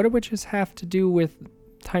what do witches have to do with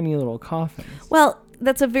tiny little coffins? Well,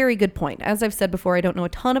 that's a very good point. As I've said before, I don't know a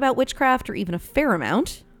ton about witchcraft or even a fair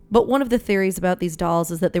amount. But one of the theories about these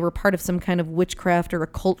dolls is that they were part of some kind of witchcraft or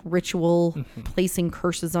occult ritual, placing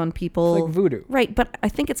curses on people. It's like voodoo. Right, but I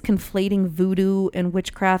think it's conflating voodoo and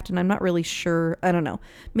witchcraft, and I'm not really sure. I don't know.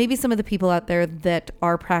 Maybe some of the people out there that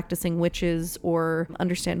are practicing witches or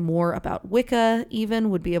understand more about Wicca even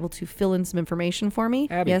would be able to fill in some information for me.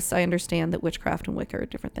 Abby. Yes, I understand that witchcraft and Wicca are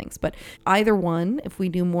different things, but either one, if we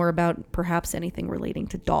knew more about perhaps anything relating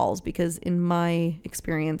to dolls, because in my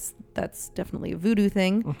experience, that's definitely a voodoo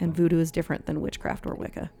thing, and voodoo is different than witchcraft or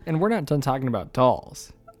Wicca. And we're not done talking about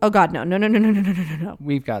dolls. Oh God, no.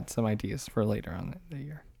 We've got some ideas for later on the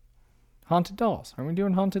year. Haunted dolls. Aren't we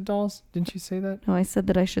doing haunted dolls? Didn't you say that? No, I said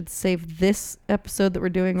that I should save this episode that we're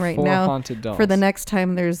doing right For now haunted dolls. for the next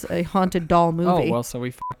time there's a haunted doll movie. Oh, well, so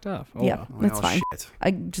we fucked up. Oh, yeah, well. that's fine.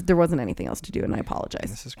 Shit. There wasn't anything else to do, and I apologize.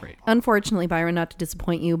 This is great. Unfortunately, Byron, not to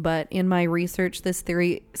disappoint you, but in my research, this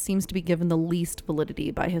theory seems to be given the least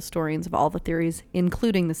validity by historians of all the theories,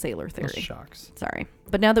 including the sailor theory. Oh, shucks. Sorry.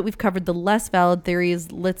 But now that we've covered the less valid theories,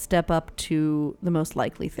 let's step up to the most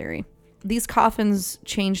likely theory. These coffins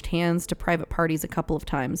changed hands to private parties a couple of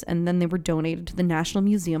times, and then they were donated to the National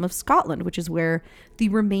Museum of Scotland, which is where the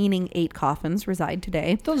remaining 8 coffins reside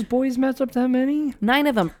today. Those boys messed up that many? 9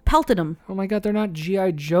 of them. Pelted them. Oh my God, they're not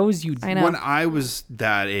G.I. Joes, you... I know. When I was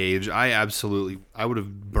that age, I would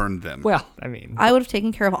have burned them. Well, I mean... I would have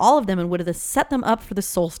taken care of all of them and would have set them up for the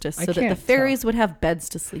solstice so that the fairies would have beds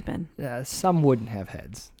to sleep in. Some wouldn't have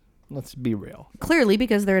heads. Let's be real. Clearly,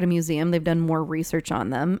 because they're at a museum, they've done more research on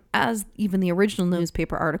them. As even the original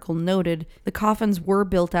newspaper article noted, the coffins were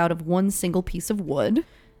built out of one single piece of wood.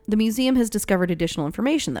 The museum has discovered additional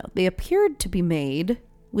information, though. They appeared to be made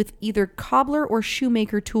with either cobbler or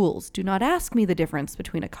shoemaker tools. Do not ask me the difference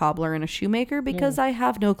between a cobbler and a shoemaker, because I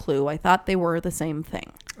have no clue. I thought they were the same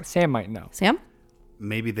thing. Sam might know. Sam?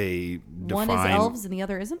 Maybe they define... One is elves and the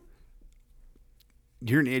other isn't?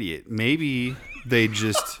 You're an idiot. Maybe they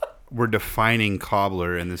just were defining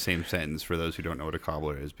cobbler in the same sentence for those who don't know what a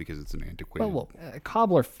cobbler is because it's an antiquated. Well,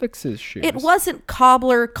 cobbler fixes shoes. It wasn't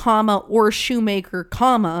cobbler, comma, or shoemaker,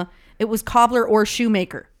 comma. It was cobbler or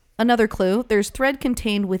shoemaker. Another clue, there's thread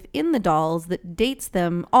contained within the dolls that dates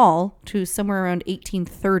them all to somewhere around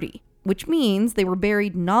 1830, which means they were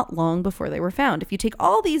buried not long before they were found. If you take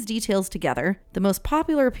all these details together, the most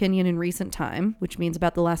popular opinion in recent time, which means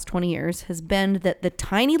about the last 20 years, has been that the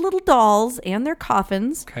tiny little dolls and their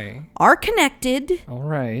coffins are connected All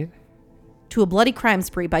right. to a bloody crime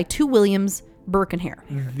spree by two Williams, Burke and Hare.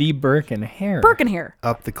 The Burke and Hare. Burke and Hare.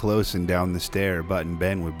 Up the close and down the stair, Button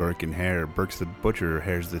Ben with Burke and Hare. Burke's the butcher,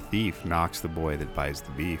 Hare's the thief, knocks the boy that buys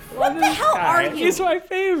the beef. What the hell are you? He's my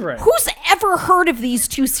favorite. Who's ever heard of these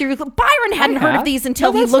two serial? Byron hadn't heard of these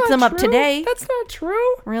until he that's looked not them up true. today. That's not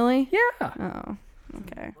true. Really? Yeah. Oh,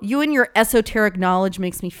 okay. You and your esoteric knowledge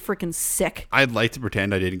makes me freaking sick. I'd like to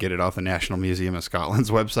pretend I didn't get it off the National Museum of Scotland's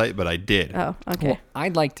website, but I did. Oh, okay. Well,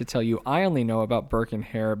 I'd like to tell you I only know about Burke and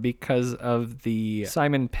Hare because of the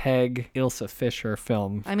Simon Pegg, Ilsa Fisher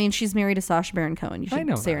film. I mean, she's married to Sacha Baron Cohen. You should I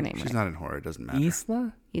know say her that. name She's right. not in horror, it doesn't matter.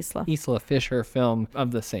 Isla Fisher film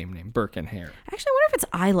of the same name, Burke and Hare. Actually, I wonder if it's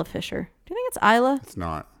Isla Fisher. Do you think it's Isla? It's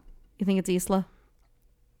not. You think it's Isla?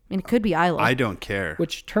 I mean, it could be Isla. I don't care.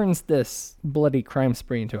 Which turns this bloody crime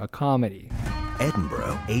spree into a comedy.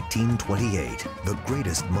 Edinburgh, 1828. The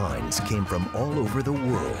greatest minds came from all over the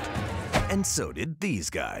world. And so did these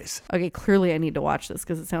guys. Okay, clearly I need to watch this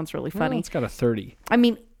because it sounds really funny. Well, it's got a 30. I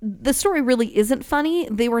mean, the story really isn't funny.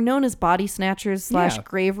 They were known as body snatchers slash Yeah.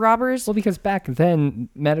 grave robbers. Well, because back then,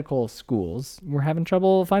 medical schools were having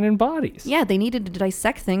trouble finding bodies. Yeah, they needed to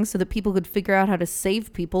dissect things so that people could figure out how to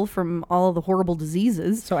save people from all of the horrible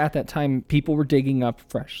diseases. So at that time, people were digging up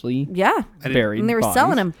freshly Yeah. buried And they were bodies.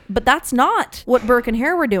 selling them. But that's not what Burke and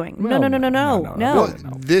Hare were doing. No. Well,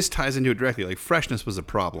 this ties into it directly. Like, freshness was a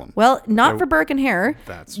problem. Well, not There- for Burke and Hare.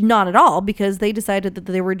 Not at all, because they decided that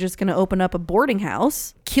they were just going to open up a boarding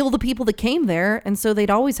house, kill the people that came there, and so they'd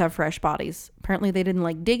always have fresh bodies. Apparently they didn't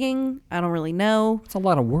like digging. I don't really know. It's a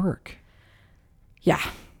lot of work. Yeah.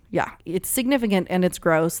 It's significant and it's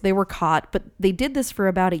gross. They were caught, but they did this for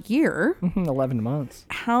about a year. 11 months.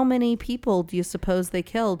 How many people do you suppose they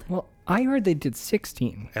killed? Well, I heard they did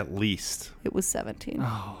 16. At least. It was 17.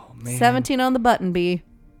 Oh, man. 17 on the button, B.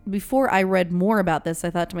 Before I read more about this, I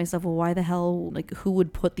thought to myself, well, why the hell, like, who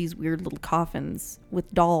would put these weird little coffins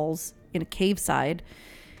with dolls in a cave side?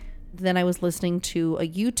 Then I was listening to a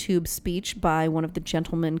YouTube speech by one of the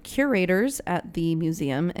gentlemen curators at the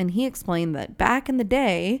museum, and he explained that back in the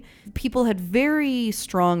day, people had very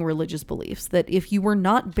strong religious beliefs that if you were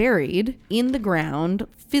not buried in the ground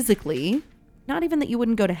physically, not even that you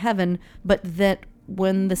wouldn't go to heaven, but that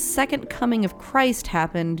when the second coming of Christ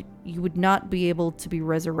happened, you would not be able to be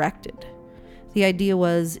resurrected. The idea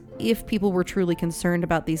was if people were truly concerned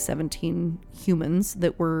about these 17 humans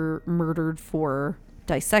that were murdered for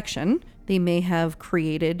dissection, they may have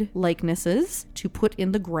created likenesses to put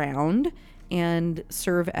in the ground and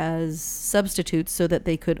serve as substitutes so that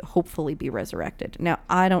they could hopefully be resurrected. Now,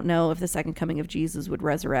 I don't know if the second coming of Jesus would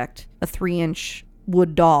resurrect a 3-inch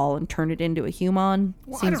wood doll and turn it into a human.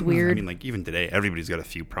 Well, I Seems don't know. weird. I mean, like, even today, everybody's got a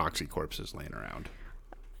few proxy corpses laying around.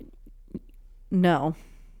 No.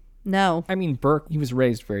 I mean, Burke, he was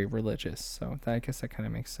raised very religious, so I guess that kind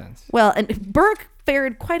of makes sense. Well, and Burke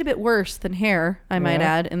fared quite a bit worse than Hare, I might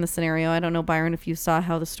Yeah. add, in the scenario. I don't know, Byron, if you saw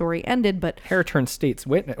how the story ended, but Hare turned state's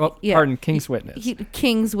witness. Well, yeah, pardon, king's witness.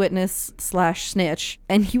 King's witness / snitch,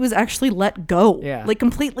 and he was actually let go. Yeah. Like,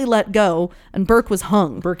 completely let go, and Burke was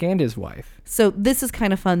hung. Burke and his wife. So this is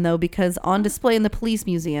kind of fun, though, because on display in the police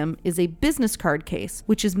museum is a business card case,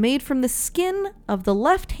 which is made from the skin of the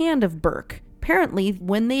left hand of Burke. Apparently,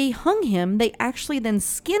 when they hung him, they actually then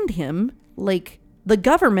skinned him, like the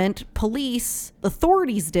government, police,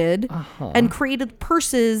 authorities did, and created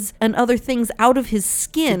purses and other things out of his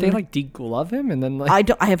skin. Did they, like, deglove him and then,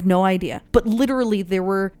 like... I have no idea. But literally, there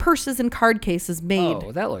were purses and card cases made.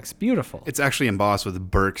 Oh, that looks beautiful. It's actually embossed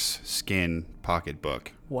with Burke's skin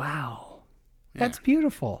pocketbook. Wow. That's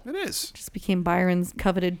beautiful. It is. Just became Byron's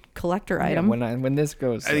coveted collector item. When this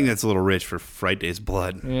goes... I think that's a little rich for Friday's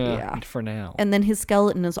blood. Yeah, for now. And then his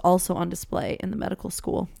skeleton is also on display in the medical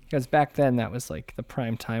school. Because back then, that was like the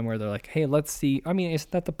prime time where they're like, hey, let's see. I mean, is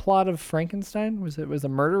that the plot of Frankenstein? Was a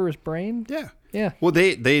murderer's brain? Yeah. Yeah. Well,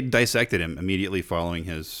 they dissected him immediately following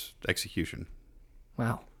his execution.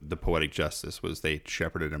 Wow. The poetic justice was they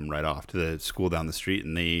shepherded him right off to the school down the street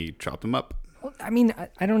and they chopped him up. Well, I mean,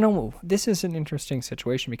 I don't know. This is an interesting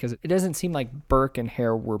situation because it doesn't seem like Burke and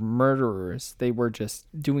Hare were murderers. They were just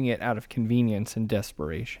doing it out of convenience and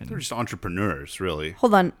desperation. They're just entrepreneurs, really.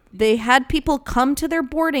 Hold on. They had people come to their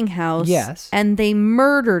boarding house. Yes. And they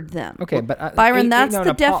murdered them. Okay, but... Byron, that's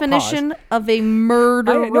the definition of a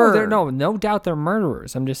murderer. No doubt they're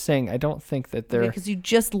murderers. I'm just saying I don't think that they're... Because you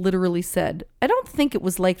just literally said, I don't think it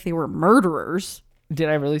was like they were murderers. Did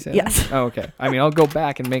I really say yes. that? Oh, okay. I mean, I'll go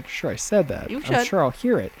back and make sure I said that. You should. I'm sure I'll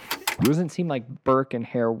hear it. It doesn't seem like Burke and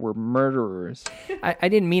Hare were murderers. I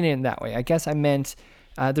didn't mean it in that way. I guess I meant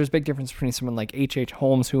there's a big difference between someone like H.H.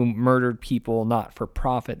 Holmes who murdered people not for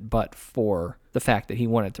profit, but for the fact that he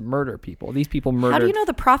wanted to murder people. These people murdered... How do you know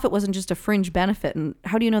the profit wasn't just a fringe benefit? And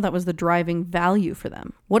how do you know that was the driving value for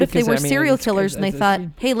them? What if they were serial killers and they thought,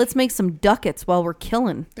 hey, let's make some ducats while we're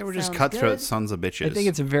killing? They were just cutthroat sons of bitches. I think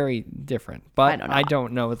it's very different, but I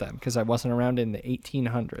don't know them because I wasn't around in the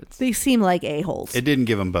 1800s. They seem like a-holes. It didn't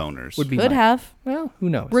give them boners. Could have. Well, who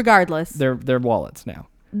knows? Regardless. They're wallets now.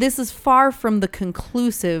 This is far from the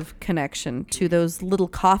conclusive connection to those little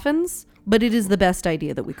coffins, but it is the best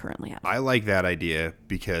idea that we currently have. I like that idea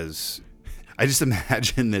because I just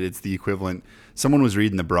imagine that it's the equivalent. Someone was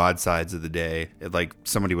reading the broadsides of the day. Like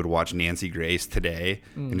somebody would watch Nancy Grace today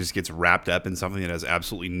and just gets wrapped up in something that has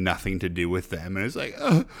absolutely nothing to do with them. And it's like,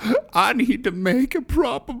 I need to make a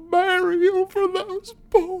proper burial for those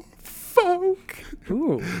poor folk.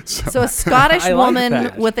 Ooh. So a Scottish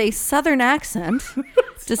woman with a southern accent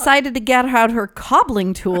decided to get out her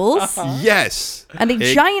cobbling tools. Yes. And a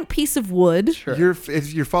giant piece of wood. Sure.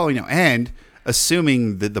 If you're following now. And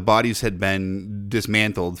assuming that the bodies had been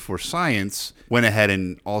dismantled for science, went ahead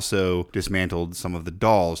and also dismantled some of the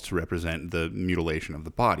dolls to represent the mutilation of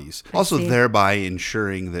the bodies. Also thereby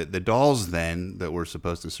ensuring that the dolls then that were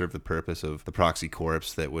supposed to serve the purpose of the proxy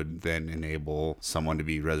corpse that would then enable someone to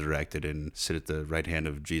be resurrected and sit at the right hand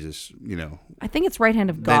of Jesus, I think it's right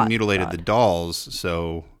hand of God. Then mutilated the dolls,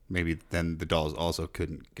 so maybe then the dolls also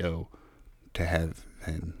couldn't go to heaven.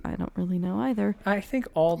 I don't really know either. I think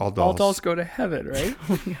all dolls go to heaven, right?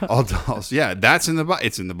 All dolls, yeah, that's in the Bible.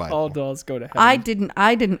 It's in the Bible. All dolls go to heaven.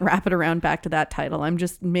 I didn't wrap it around back to that title. I'm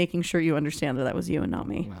just making sure you understand that was you and not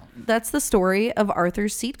me. Wow. That's the story of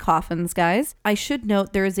Arthur's Seat Coffins, guys. I should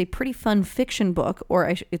note there is a pretty fun fiction book,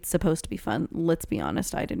 or it's supposed to be fun. Let's be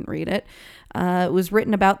honest, I didn't read it. It was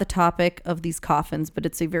written about the topic of these coffins, but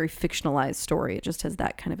it's a very fictionalized story. It just has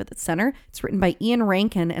that kind of at the center. It's written by Ian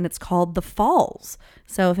Rankin, and it's called The Falls.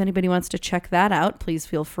 So if anybody wants to check that out, please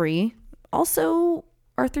feel free. Also,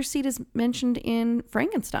 Arthur's Seat is mentioned in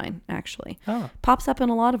Frankenstein, actually. Oh. Pops up in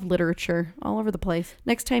a lot of literature all over the place.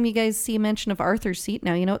 Next time you guys see a mention of Arthur's Seat,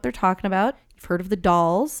 now you know what they're talking about. You've heard of the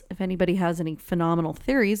dolls. If anybody has any phenomenal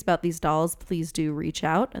theories about these dolls, please do reach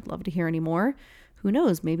out. I'd love to hear any more. Who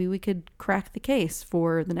knows, maybe we could crack the case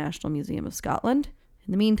for the National Museum of Scotland.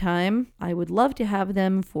 In the meantime, I would love to have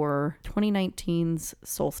them for 2019's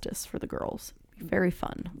solstice for the girls. Very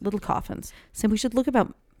fun. Little coffins. So we should look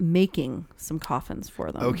about making some coffins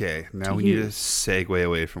for them. Okay, now we need to segue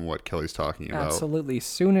away from what Kelly's talking about. Absolutely,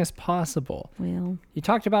 soon as possible. Well, you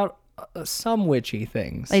talked about some witchy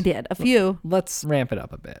things. I did, a few. Let's ramp it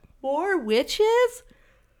up a bit. More witches?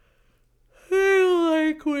 I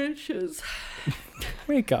like witches.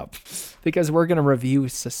 Wake up, because we're going to review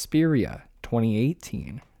Suspiria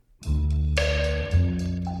 2018.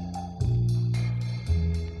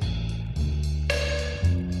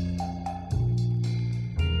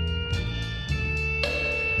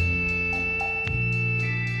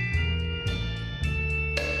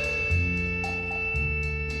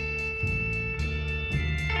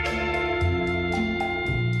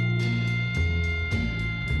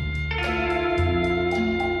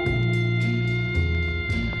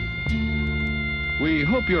 We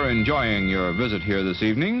hope you're enjoying your visit here this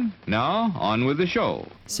evening. Now, on with the show.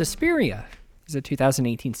 Suspiria is a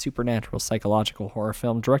 2018 supernatural psychological horror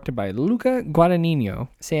film directed by Luca Guadagnino.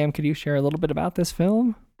 Sam, could you share a little bit about this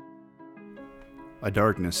film? A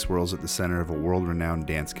darkness swirls at the center of a world-renowned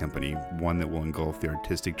dance company, one that will engulf the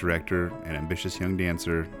artistic director, an ambitious young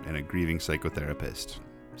dancer, and a grieving psychotherapist.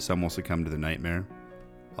 Some will succumb to the nightmare,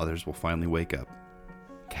 others will finally wake up.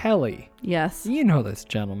 Kelly. Yes. You know this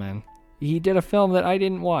gentleman. He did a film that I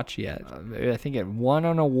didn't watch yet. I think it won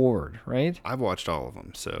an award, right? I've watched all of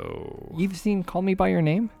them, so... You've seen Call Me By Your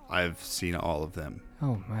Name? I've seen all of them.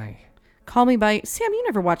 Oh, my. Call Me By... Sam, you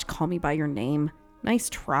never watched Call Me By Your Name.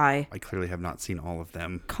 Nice try. I clearly have not seen all of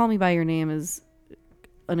them. Call Me By Your Name is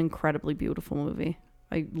an incredibly beautiful movie.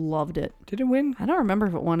 I loved it. Did it win? I don't remember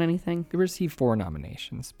if it won anything. It received 4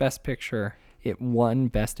 nominations. Best Picture. it won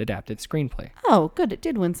Best Adapted Screenplay. Oh, good. It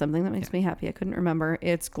did win something. That makes me happy. I couldn't remember.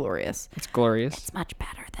 It's glorious. It's glorious. It's much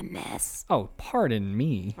better than this. Oh, pardon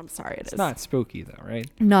me. I'm sorry, It's not spooky, though, right?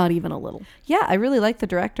 Not even a little. Yeah, I really like the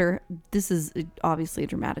director. This is obviously a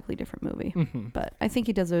dramatically different movie, but I think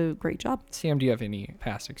he does a great job. Sam, do you have any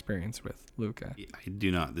past experience with Luca? I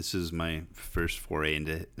do not. This is my first foray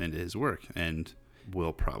into his work, and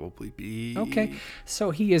will probably be... Okay.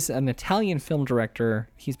 So he is an Italian film director.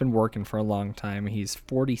 He's been working for a long time. He's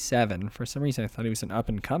 47. For some reason, I thought he was an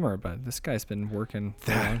up-and-comer, but this guy's been working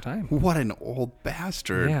for a long time. What an old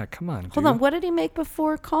bastard. Yeah, come on, dude. Hold on. What did he make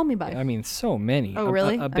before Call Me By? I mean, so many. Oh,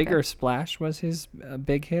 really? A Bigger Okay. Splash was his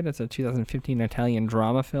big hit. It's a 2015 Italian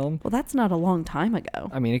drama film. Well, that's not a long time ago.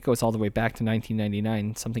 I mean, it goes all the way back to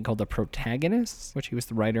 1999, something called The Protagonists, which he was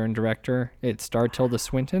the writer and director. It starred Tilda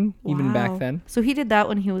Swinton, even back Wow. then. So he did that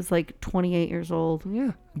when he was like 28 years old.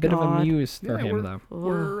 Yeah. A bit of a muse for him, though.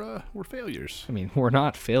 We're failures. I mean, we're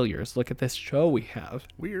not failures. Look at this show we have.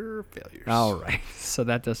 We're failures. All right. So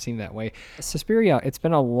that does seem that way. Suspiria, it's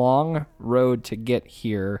been a long road to get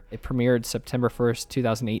here. It premiered September 1st,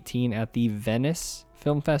 2018 at the Venice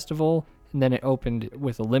Film Festival. And then it opened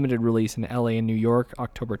with a limited release in LA and New York,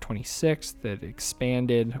 October 26th. That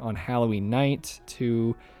expanded on Halloween night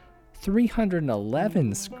to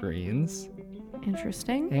 311 screens.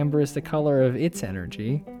 Interesting. Amber is the color of its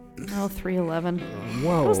energy. Oh, 311.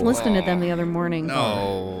 Whoa. I was listening to them the other morning.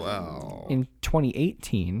 In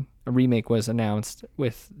 2018, a remake was announced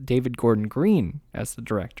with David Gordon Green as the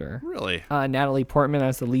director. Really? Natalie Portman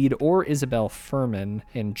as the lead, or Isabel Furman,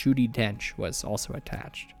 and Judi Dench was also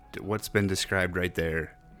attached. What's been described right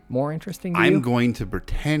there? More interesting to you? I'm going to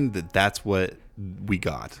pretend that that's what we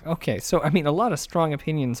got. Okay, so, I mean, a lot of strong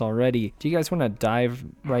opinions already. Do you guys want to dive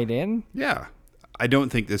right in? Yeah. I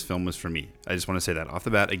don't think this film was for me. I just want to say that off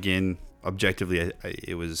the bat. Again, objectively,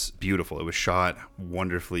 it was beautiful. It was shot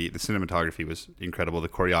wonderfully. The cinematography was incredible. The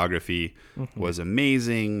choreography was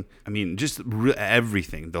amazing. I mean, just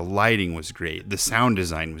everything. The lighting was great. The sound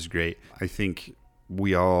design was great. I think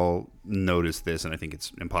we all noticed this, and I think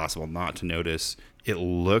it's impossible not to notice. It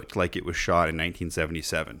looked like it was shot in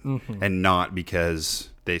 1977, and not because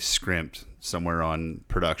they scrimped somewhere on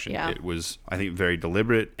production. Yeah. It was, I think, very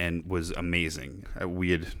deliberate and was amazing.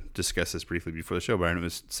 We had discussed this briefly before the show, Brian. It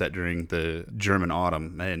was set during the German Autumn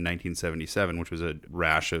in 1977, which was a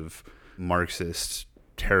rash of Marxist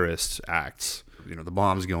terrorist acts. You know, the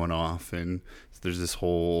bombs going off, and there's this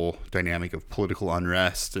whole dynamic of political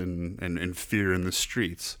unrest and fear in the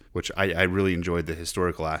streets, which I really enjoyed the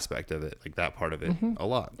historical aspect of it, like that part of it, a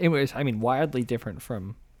lot. It was, I mean, wildly different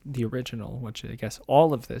from the original, which I guess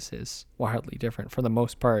all of this is wildly different for the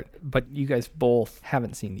most part, but you guys both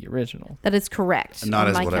haven't seen the original. That is correct. Not on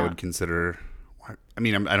as my what I count. would consider. I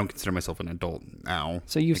mean, I don't consider myself an adult now.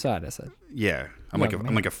 So you saw it as a... Yeah, I'm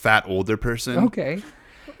Young like a fat older person. Okay.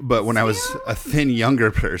 But when I was a thin younger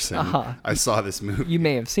person, I saw this movie. You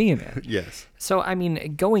may have seen it. Yes. So, I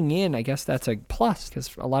mean, going in, I guess that's a plus,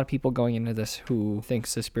 because a lot of people going into this who think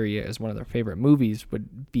Suspiria is one of their favorite movies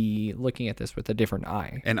would be looking at this with a different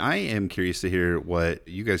eye. And I am curious to hear what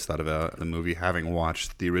you guys thought about the movie, having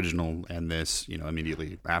watched the original and this, you know,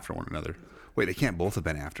 immediately after one another. Wait, they can't both have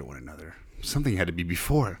been after one another. Something had to be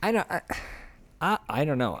before. I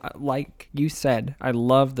don't know. Like you said, I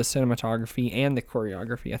love the cinematography and the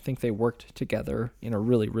choreography. I think they worked together in a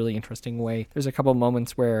really, really interesting way. There's a couple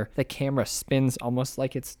moments where the camera spins almost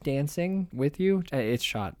like it's dancing with you. It's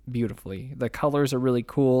shot beautifully. The colors are really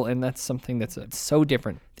cool, and that's something that's so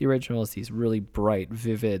different. The original is these really bright,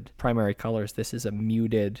 vivid primary colors. This is a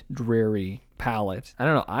muted, dreary palette. I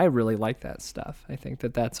don't know. I really like that stuff. I think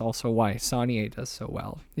that that's also why Saunier does so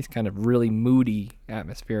well. These kind of really moody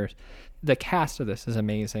atmospheres. The cast of this is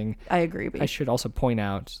amazing. I agree. I should also point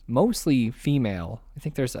out, mostly female. I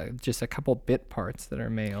think there's just a couple bit parts that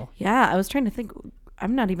are male. Yeah, I was trying to think.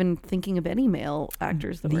 I'm not even thinking of any male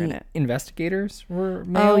actors that were in it. Investigators were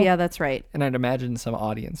male. Oh, yeah, that's right. And I'd imagine some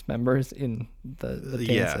audience members in the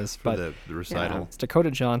dances. For but the recital. It's Dakota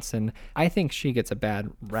Johnson. I think she gets a bad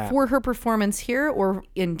rap. For her performance here or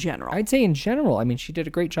in general? I'd say in general. I mean, she did a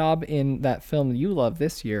great job in that film you love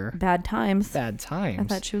this year. Bad Times. Bad Times.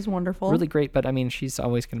 I thought she was wonderful. Really great, but I mean, she's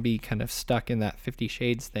always going to be kind of stuck in that 50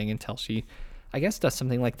 Shades thing until she, I guess, does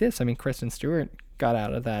something like this. I mean, Kristen Stewart got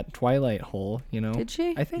out of that Twilight hole, you know? Did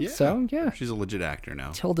she? I think so, yeah. She's a legit actor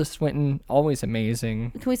now. Tilda Swinton, always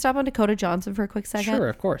amazing. Can we stop on Dakota Johnson for a quick second? Sure,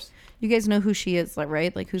 of course. You guys know who she is,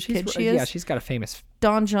 right? Like whose kid she is? Yeah, she's got a famous...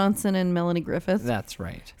 Don Johnson and Melanie Griffith. That's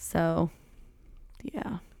right. So,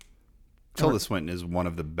 yeah. Tilda Swinton is one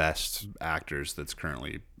of the best actors that's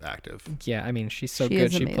currently active. Yeah, I mean, she's so She good.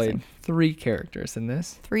 is She amazing. played 3 characters in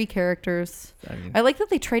this. 3 characters. I mean, I like that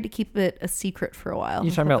they tried to keep it a secret for a while.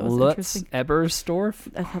 you I talking thought about that was Lutz interesting. Ebersdorf?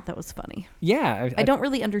 I thought that was funny. Yeah. I don't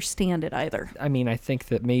really understand it either. I mean, I think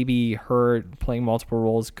that maybe her playing multiple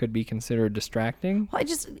roles could be considered distracting. Well, I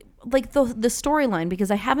just like the storyline,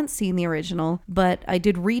 because I haven't seen the original, but I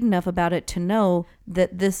did read enough about it to know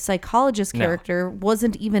that this psychologist No. character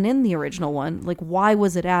wasn't even in the original one. Like, why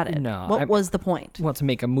was it added? No, What was the point? Well, to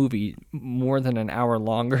make a movie more than an hour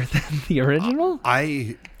longer than the original?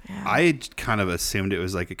 I kind of assumed it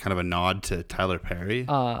was like a kind of a nod to Tyler Perry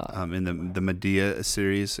in the Medea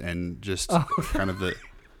series, and just kind of the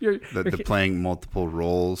playing multiple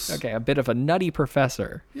roles. Okay, a bit of a nutty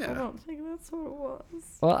professor. I don't think that's what it was.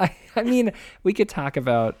 Well, I mean, we could talk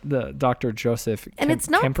about the Dr. Joseph And it's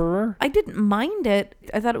not. Kemperer. I didn't mind it.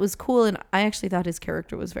 I thought it was cool, and I actually thought his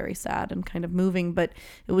character was very sad and kind of moving. But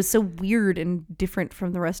it was so weird and different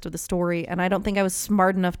from the rest of the story, and I don't think I was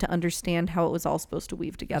smart enough to understand how it was all supposed to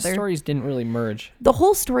weave The together. stories didn't really merge. The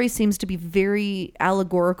whole story seems to be very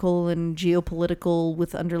allegorical and geopolitical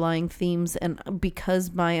with underlying themes, and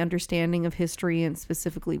because my understanding of history, and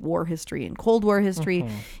specifically war history and Cold War history,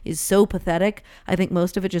 is so pathetic, I think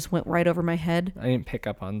most of it just went right over my head. I didn't pick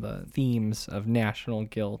up on the themes of national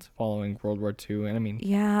guilt following World War II, and I mean,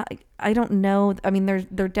 Yeah, I don't know. I mean,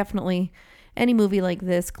 they're definitely, any movie like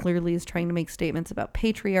this clearly is trying to make statements about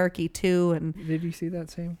patriarchy too. And did you see that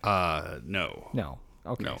same? No. No.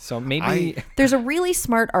 Okay, No. so maybe there's a really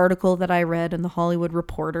smart article that I read in the Hollywood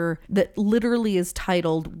Reporter that literally is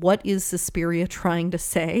titled, "What is Suspiria Trying to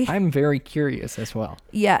Say?" I'm very curious as well.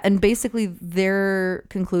 Yeah, and basically their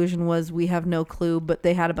conclusion was, we have no clue, but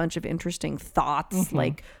they had a bunch of interesting thoughts,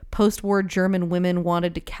 like post-war German women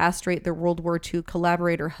wanted to castrate their World War II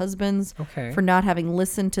collaborator husbands for not having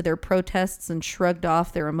listened to their protests and shrugged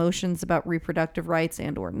off their emotions about reproductive rights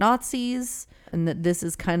and or Nazis, and that this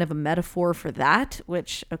is kind of a metaphor for that,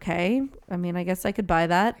 which, okay, I mean, I guess I could buy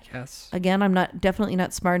that. Yes. Again, I'm definitely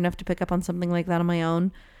not smart enough to pick up on something like that on my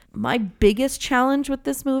own. My biggest challenge with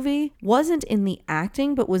this movie wasn't in the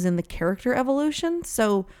acting, but was in the character evolution.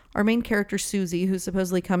 So our main character, Susie, who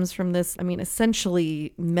supposedly comes from this, I mean,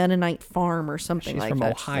 essentially Mennonite farm or something She's like from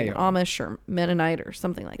that. She's like Ohio. Amish or Mennonite or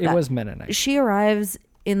something like that. It was Mennonite. She arrives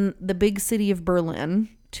in the big city of Berlin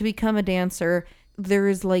to become a dancer. There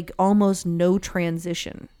is like almost no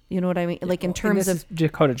transition. You know what I mean? Like in And terms this of is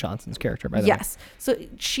Dakota Johnson's character, by the way. yes. So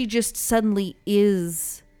she just suddenly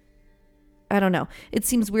is, I don't know. It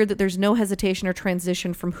seems weird that there's no hesitation or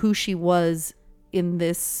transition from who she was in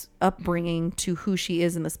this upbringing to who she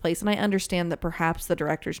is in this place. And I understand that perhaps the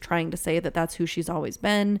director's trying to say that that's who she's always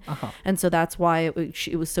been. And so that's why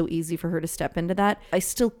it was so easy for her to step into that. I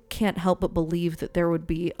still can't help but believe that there would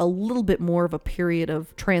be a little bit more of a period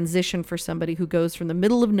of transition for somebody who goes from the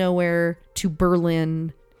middle of nowhere to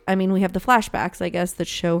Berlin. I mean, we have the flashbacks, I guess, that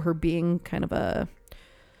show her being kind of a,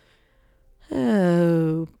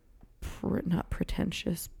 not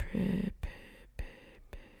pretentious,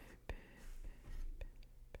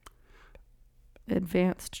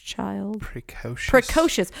 advanced child.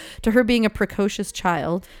 Precocious. To her being a precocious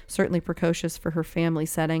child, certainly precocious for her family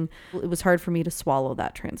setting, it was hard for me to swallow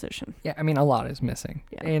that transition. Yeah, I mean, a lot is missing.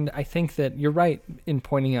 Yeah. And I think that you're right in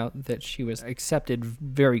pointing out that she was accepted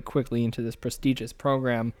very quickly into this prestigious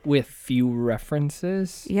program with few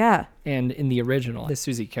references. Yeah. And in the original, the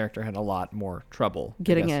Susie character had a lot more trouble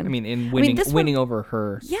Getting I guess. in. I mean, in I winning, mean, this one- winning over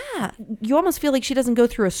her. Yeah. You almost feel like she doesn't go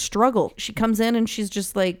through a struggle. She comes in and she's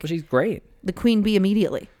just like, Well, she's great. the queen bee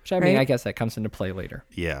immediately. Which, I mean, right? I guess that comes into play later.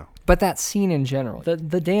 Yeah. But that scene in general, the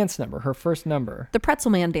dance number, her first number. The pretzel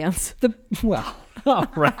man dance. All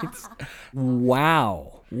right.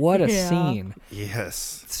 Wow. What a Yeah. scene.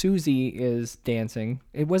 Yes. Susie is dancing.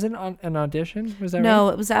 It wasn't an audition, was that No,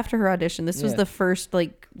 right? it was after her audition. This was Yeah. the first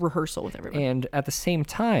like rehearsal with everyone. And at the same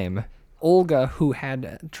time, Olga, who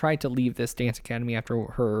had tried to leave this dance academy after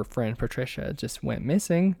her friend Patricia just went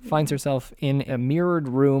missing, finds herself in a mirrored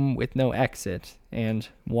room with no exit. And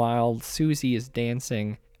while Susie is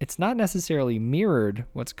dancing, it's not necessarily mirrored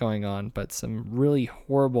what's going on, but some really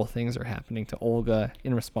horrible things are happening to Olga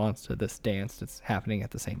in response to this dance that's happening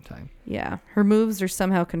at the same time. Yeah. Her moves are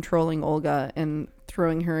somehow controlling Olga and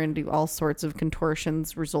throwing her into all sorts of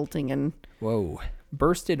contortions, resulting in Whoa.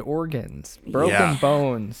 Bursted organs, broken Yeah.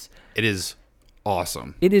 bones. It is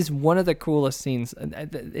awesome. It is one of the coolest scenes.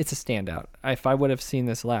 It's a standout. If I would have seen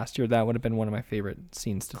this last year, that would have been one of my favorite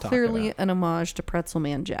scenes to talk clearly about. an homage to Pretzel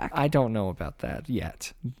Man Jack. I don't know about that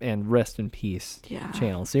yet. And rest in peace, Yeah.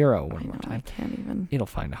 Channel Zero one I more know, time. I can't even. It'll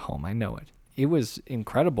find a home. I know it. it was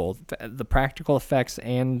incredible. The practical effects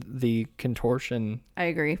and the contortion. I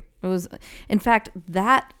agree. It was, in fact,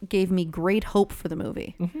 that gave me great hope for the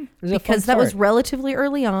movie was a fun because that was start. relatively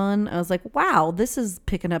early on. I was like, wow, this is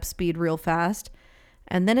picking up speed real fast.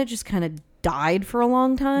 And then it just kind of died for a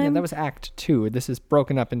long time. Yeah, that was Act 2. This is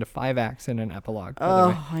broken up into 5 acts and an epilogue. by the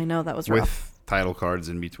way. Oh, I know. That was rough. With title cards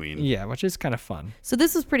in between. Yeah, which is kind of fun. So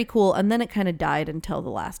this was pretty cool. And then it kind of died until the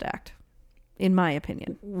last act, in my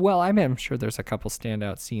opinion. Well, I'm sure there's a couple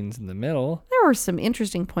standout scenes in the middle. There were some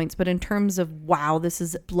interesting points, but in terms of, wow, this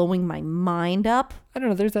is blowing my mind up. I don't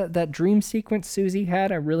know. There's that dream sequence Susie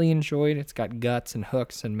had. I really enjoyed. It's got guts and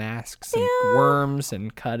hooks and masks and worms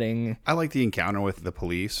and cutting. I like the encounter with the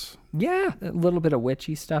police. Yeah, a little bit of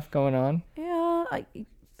witchy stuff going on. Yeah,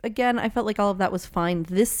 again, I felt like all of that was fine.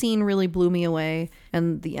 This scene really blew me away,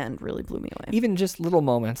 and the end really blew me away. Even just little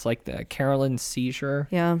moments like the Carolyn seizure.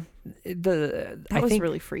 Yeah. That was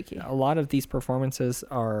really freaky. A lot of these performances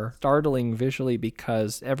are startling visually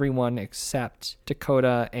because everyone except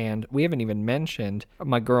Dakota, and we haven't even mentioned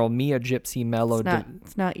my girl Mia Gypsy Mello.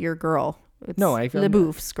 It's not your girl. It's no,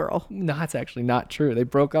 LaBeouf's girl. No, that's actually not true. They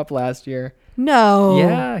broke up last year. No.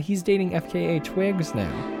 Yeah, he's dating FKA Twigs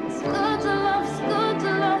now.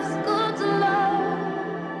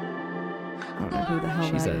 I don't know who the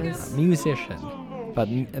hell She's that a is. musician, but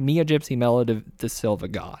Mia Gypsy Mello de Silva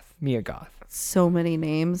Goth. Mia Goth. So many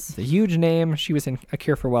names. It's a huge name. She was in A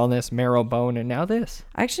Cure for Wellness, Marrowbone, and now this.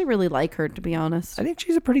 I actually really like her, to be honest. I think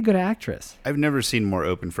she's a pretty good actress. I've never seen more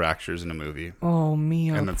open fractures in a movie. Oh,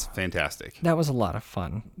 Mia. And that's fantastic. That was a lot of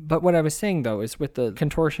fun. But what I was saying, though, is with the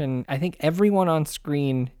contortion, I think everyone on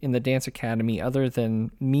screen in the Dance Academy, other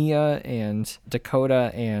than Mia and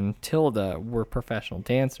Dakota and Tilda, were professional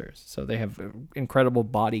dancers. So they have incredible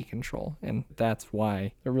body control. And that's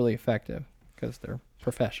why they're really effective, because they're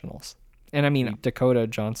professionals. And I mean, Dakota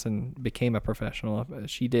Johnson became a professional.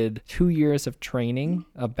 She did 2 years of training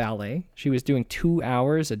of ballet. She was doing 2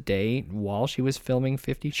 hours a day while she was filming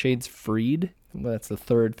 50 Shades Freed. Well, that's the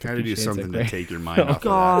third 50 Gotta do Shades something of to Grey. take your mind off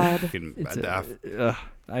God. of that.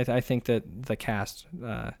 I think that the cast,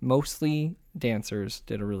 mostly dancers,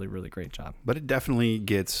 did a really, really great job. But it definitely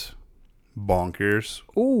gets bonkers.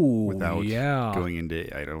 Ooh, without yeah. going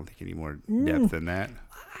into, I don't think, any more depth than that.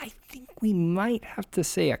 I think we might have to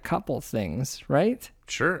say a couple things, right?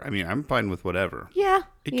 Sure. I mean, I'm fine with whatever. Yeah.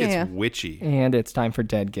 It gets witchy. And it's time for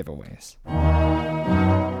dead giveaways.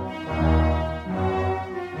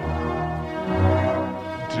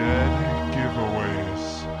 Dead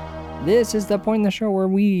giveaways. This is the point in the show where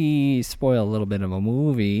we spoil a little bit of a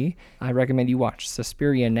movie. I recommend you watch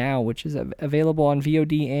Suspiria now, which is available on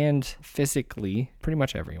VOD and physically pretty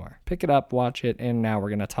much everywhere. Pick it up, watch it, and now we're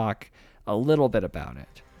going to talk a little bit about it.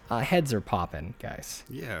 Heads are popping, guys.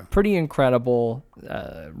 Yeah. Pretty incredible.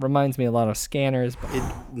 Reminds me a lot of Scanners. But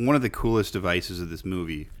one of the coolest devices of this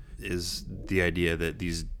movie is the idea that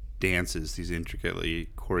these dances, these intricately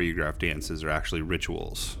choreographed dances, are actually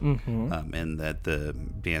rituals, and that the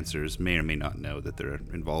dancers may or may not know that they're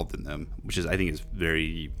involved in them, which is, I think, is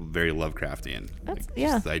very, very Lovecraftian. That's,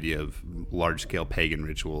 just the idea of large-scale pagan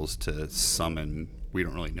rituals to summon, we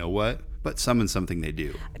don't really know what, but summon something they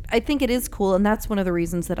do. I think it is cool, and that's one of the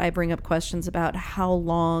reasons that I bring up questions about how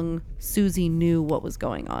long Susie knew what was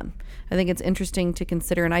going on. I think it's interesting to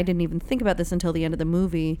consider, and I didn't even think about this until the end of the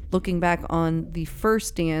movie, looking back on the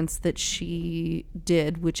first dance that she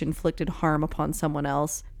did, which inflicted harm upon someone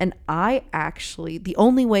else. And I actually, the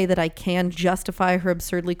only way that I can justify her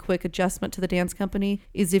absurdly quick adjustment to the dance company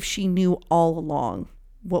is if she knew all along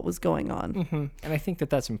what was going on. And I think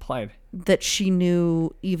that that's implied. That she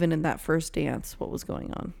knew, even in that first dance, what was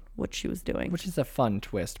going on, what she was doing. Which is a fun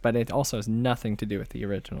twist, but it also has nothing to do with the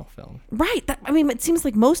original film. Right. I mean, it seems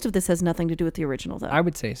like most of this has nothing to do with the original, though. I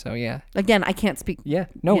would say so, yeah. Again, I can't speak. Yeah,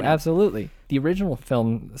 no, absolutely. The original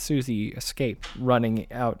film, Susie escaped running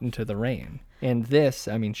out into the rain. And this,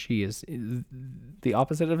 I mean, she is the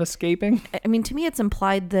opposite of escaping. I mean, to me, it's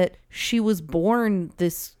implied that she was born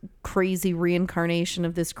this crazy reincarnation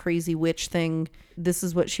of this crazy witch thing. This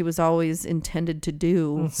is what she was always intended to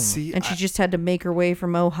do. See, and she just had to make her way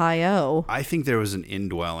from Ohio. I think there was an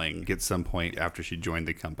indwelling at some point after she joined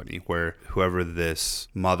the company where whoever this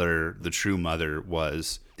mother, the true mother,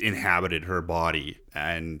 was, inhabited her body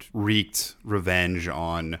and wreaked revenge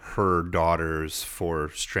on her daughters for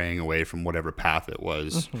straying away from whatever path it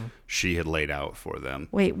was she had laid out for them.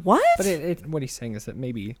 Wait, what? But what he's saying is that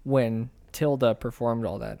maybe when Tilda performed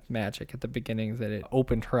all that magic at the beginning, that it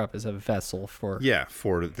opened her up as a vessel for... Yeah,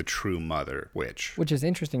 for the true mother witch. Which is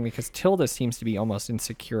interesting because Tilda seems to be almost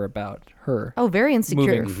insecure about her. Oh, very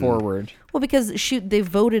insecure. Moving forward. Well, because they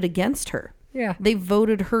voted against her. Yeah. They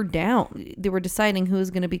voted her down. They were deciding who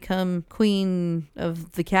was going to become queen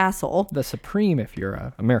of the castle. The Supreme, if you're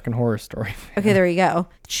a American Horror Story fan. Okay, there you go.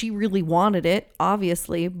 She really wanted it,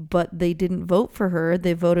 obviously, but they didn't vote for her.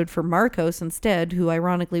 They voted for Marcos instead, who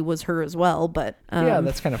ironically was her as well. But yeah,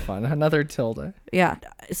 that's kind of fun. Another Tilda. Yeah.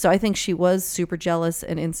 So I think she was super jealous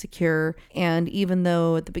and insecure. And even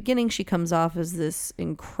though at the beginning she comes off as this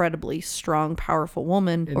incredibly strong, powerful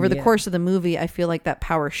woman, over the course of the movie, I feel like that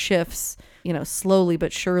power shifts, you know, slowly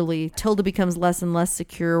but surely. Tilda becomes less and less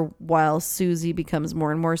secure while Susie becomes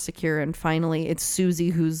more and more secure. And finally, it's Susie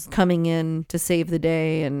who's coming in to save the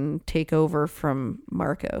day and take over from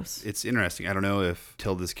Marcos. It's interesting. I don't know if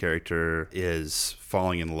Tilda's character is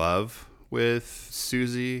falling in love with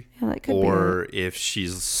Susie, or if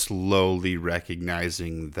she's slowly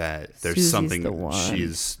recognizing that there's Susie's something,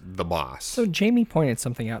 she's the boss. So Jamie pointed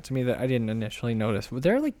something out to me that I didn't initially notice.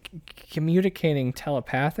 They're like communicating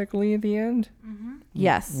telepathically at the end? Mm-hmm.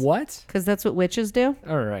 Yes. What? Because that's what witches do.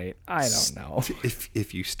 All right. I don't know.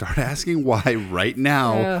 If you start asking why right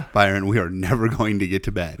now, Byron, we are never going to get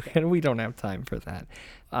to bed. And we don't have time for that.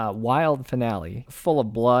 Wild finale, full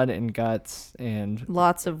of blood and guts and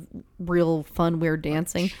lots of real fun, weird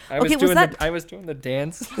dancing. I was doing the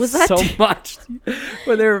dance was that so much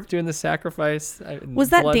when they were doing the sacrifice.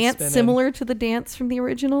 Was that dance similar to the dance from the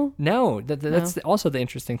original? No, that's also the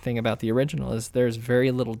interesting thing about the original is there's very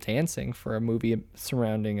little dancing for a movie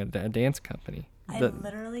surrounding a dance company. I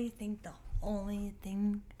literally think the only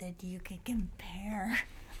thing that you could compare.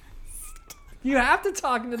 You have to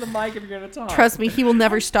talk into the mic if you're going to talk. Trust me, he will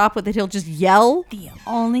never stop with it. He'll just yell. The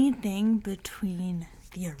only thing between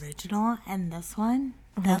the original and this one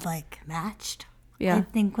that like matched, I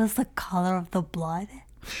think, was the color of the blood.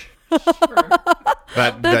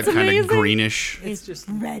 That kind of greenish. It's just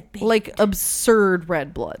red paint. Like absurd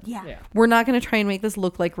red blood. Yeah. We're not going to try and make this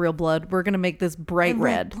look like real blood. We're going to make this bright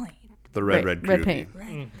red. The red paint.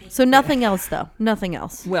 So nothing else, though. Nothing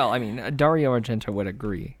else. Well, I mean, Dario Argento would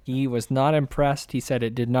agree. He was not impressed. He said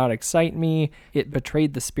it did not excite me. It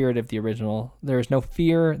betrayed the spirit of the original. There is no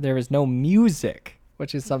fear. There is no music,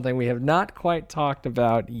 which is something we have not quite talked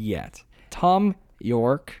about yet. Tom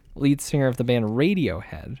York, lead singer of the band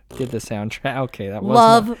Radiohead, did the soundtrack. Okay, that was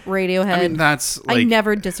love Radiohead. I mean, that's like, I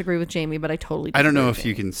never disagree with Jamie, but I totally disagree. I don't know if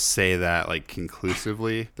you can say that like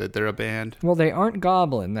conclusively that they're a band. Well, they aren't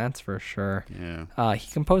Goblin, that's for sure. Yeah.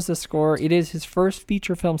 He composed the score. It is his first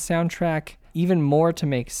feature film soundtrack. Even more to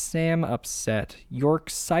make Sam upset,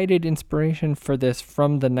 York cited inspiration for this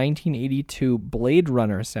from the 1982 Blade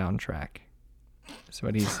Runner soundtrack. That's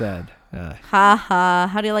what he said. Ha ha.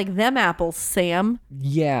 How do you like them apples, Sam?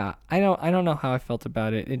 Yeah, I don't know how I felt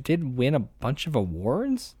about it. It did win a bunch of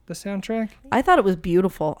awards, the soundtrack. I thought it was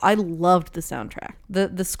beautiful. I loved the soundtrack.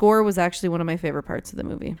 The score was actually one of my favorite parts of the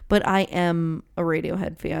movie. But I am a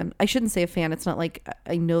Radiohead fan. I shouldn't say a fan. It's not like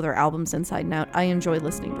I know their albums inside and out. I enjoy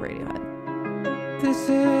listening to Radiohead. This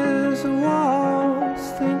is a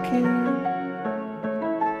waltz thinking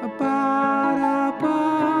about our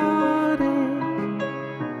bodies,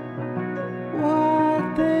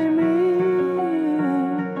 what they mean.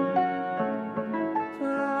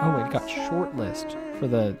 Oh, it got shortlist for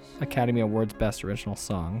the Academy Awards Best Original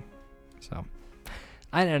Song. So,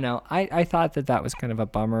 I don't know. I thought that was kind of a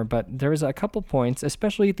bummer, but there was a couple points,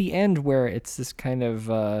 especially at the end where it's this kind of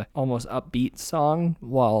almost upbeat song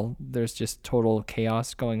while there's just total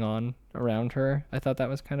chaos going on around her. I thought that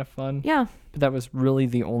was kind of fun. Yeah. But that was really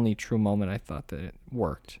the only true moment I thought that it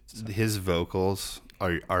worked. So. His vocals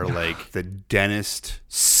are like the dentist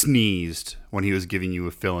sneezed when he was giving you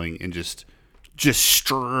a filling and just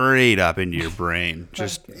straight up into your brain.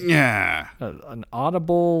 Just, yeah. An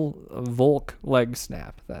audible Volk leg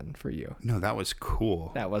snap then for you. No, that was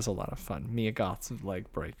cool. That was a lot of fun. Mia Goth's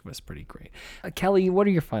leg break was pretty great. Kelly, what are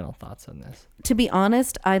your final thoughts on this? To be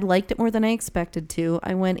honest, I liked it more than I expected to.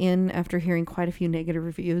 I went in after hearing quite a few negative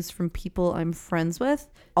reviews from people I'm friends with.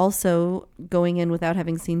 Also, going in without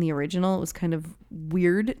having seen the original, it was kind of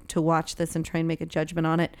weird to watch this and try and make a judgment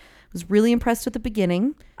on it. I was really impressed with the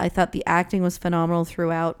beginning. I thought the acting was phenomenal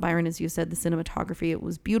throughout. Byron, as you said, the cinematography, it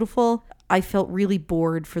was beautiful. I felt really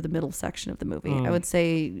bored for the middle section of the movie. I would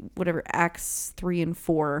say whatever acts 3 and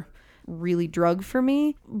 4 really drug for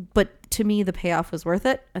me. But to me, the payoff was worth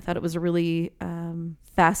it. I thought it was a really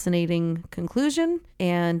fascinating conclusion.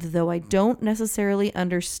 And though I don't necessarily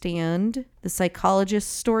understand the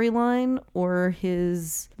psychologist storyline or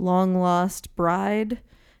his long-lost bride,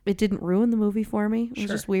 it didn't ruin the movie for me. It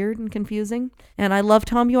was just weird and confusing. And I love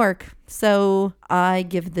Tom York. So I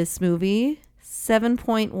give this movie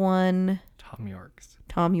 7.1 Tom Yorks.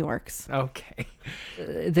 Tom Yorks. Okay.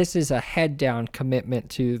 This is a head-down commitment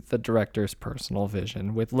to the director's personal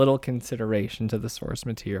vision with little consideration to the source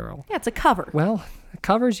material. Yeah, it's a cover. Well,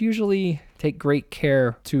 covers usually take great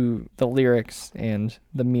care to the lyrics and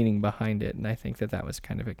the meaning behind it, and I think that was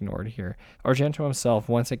kind of ignored here. Argento himself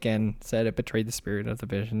once again said it betrayed the spirit of the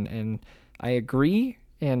vision, and I agree,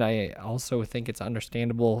 and I also think it's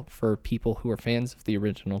understandable for people who are fans of the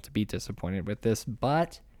original to be disappointed with this,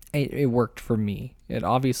 but it worked for me. It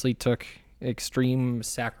obviously took extreme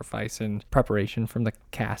sacrifice and preparation from the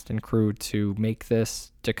cast and crew to make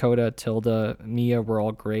this. Dakota, Tilda, Mia were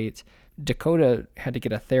all great. Dakota had to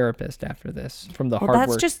get a therapist after this from the hard work. That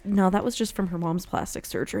was just from her mom's plastic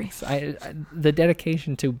surgery. The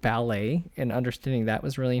dedication to ballet and understanding that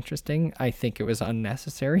was really interesting. I think it was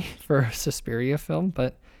unnecessary for a Suspiria film,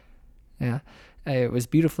 but yeah. It was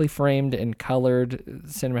beautifully framed and colored.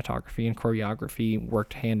 Cinematography and choreography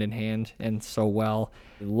worked hand in hand and so well.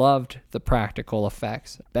 Loved the practical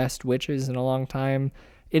effects. Best witches in a long time.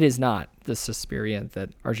 It is not the Suspiria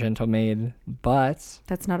that Argento made, but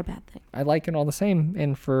that's not a bad thing. I like it all the same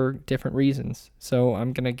and for different reasons. So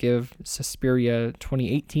I'm going to give Suspiria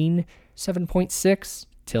 2018 7.6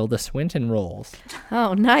 Tilda Swinton rolls.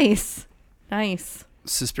 Oh, nice. Nice.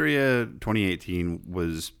 Suspiria 2018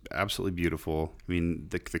 was absolutely beautiful. I mean,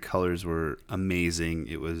 the colors were amazing.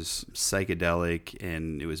 It was psychedelic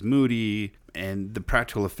and it was moody, and the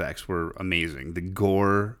practical effects were amazing. The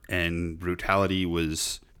gore and brutality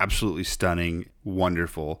was absolutely stunning,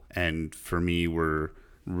 wonderful, and for me were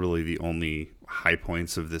really the only high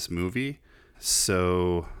points of this movie.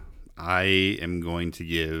 So I am going to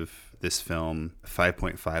give this film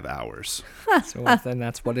 5.5 hours. So then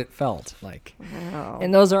that's what it felt like. Wow.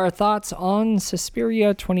 And those are our thoughts on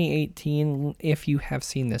Suspiria 2018. If you have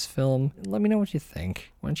seen this film, let me know what you think.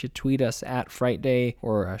 Why don't you tweet us at Fright Day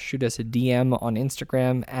or shoot us a DM on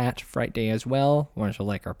Instagram at Fright Day as well. Why don't you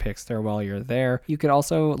like our pics there while you're there. You could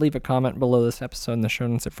also leave a comment below this episode in the show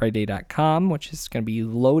notes at frightday.com, which is going to be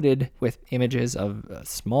loaded with images of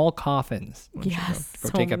small coffins. Yes, Go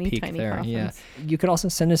so take a many peek tiny there. coffins. Yeah. You could also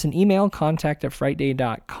send us an email,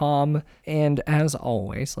 contact@frightday.com. And as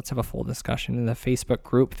always, let's have a full discussion in the Facebook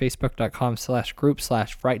group,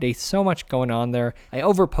 facebook.com/group/frightday. So much going on there. I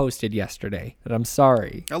overposted yesterday, but I'm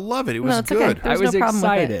sorry. I love it. It was it's good. okay. I was no problem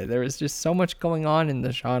with it. excited. There was just so much going on in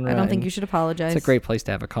the genre. I don't think and you should apologize. It's a great place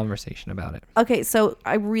to have a conversation about it. Okay, so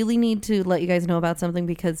I really need to let you guys know about something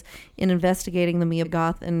because in investigating the Mia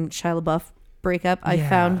Goth and Shia LaBeouf breakup, I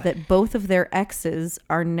found that both of their exes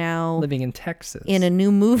are now living in Texas in a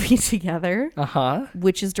new movie together. Uh-huh.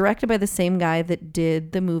 Which is directed by the same guy that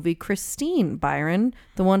did the movie Christine, Byron,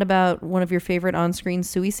 the one about one of your favorite on-screen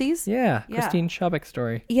suicies. Yeah, Christine Chubbuck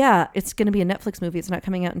story. Yeah, it's going to be a Netflix movie. It's not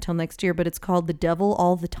coming out until next year, but it's called The Devil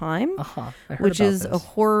All the Time, which is a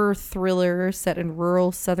horror thriller set in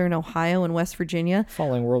rural southern Ohio and West Virginia.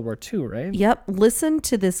 Following World War II, right? Yep. Listen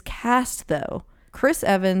to this cast, though. Chris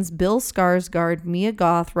Evans, Bill Skarsgård, Mia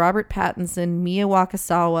Goth, Robert Pattinson, Mia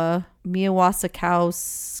Wasikowska,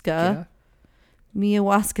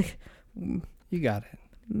 You got it.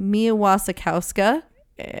 Mia Wasikowska.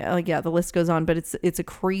 Yeah, the list goes on, but it's a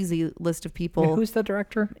crazy list of people. And who's the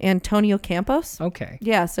director? Antonio Campos. Okay.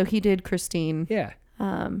 Yeah, so he did Christine. Yeah.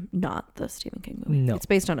 Not the Stephen King movie. No. It's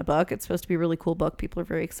based on a book. It's supposed to be a really cool book. People are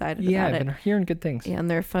very excited about it. Yeah, I've been hearing good things. Yeah, and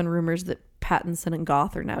there are fun rumors that Pattinson and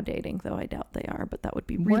Goth are now dating, though I doubt they are, but that would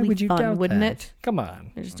be Why really would you fun, doubt wouldn't that? it? Come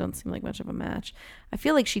on. They just don't seem like much of a match. I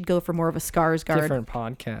feel like she'd go for more of a Skarsgård. Different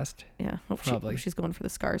podcast. Yeah, Probably. she's going for the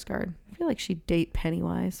Skarsgård. I feel like she'd date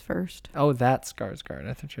Pennywise first. Oh, that's Skarsgård.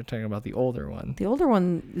 I thought you were talking about the older one. The older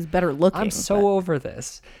one is better looking. I'm so over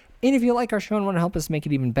this. And if you like our show and want to help us make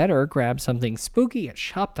it even better, grab something spooky at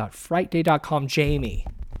shop.frightday.com. Jamie.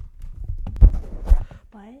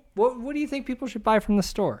 What do you think people should buy from the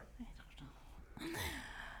store?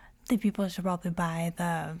 I think people should probably buy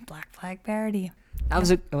the Black Flag parody. That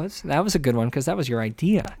was a good one because that was your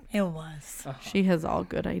idea. It was. She has all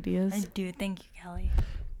good ideas. I do. Thank you, Kelly.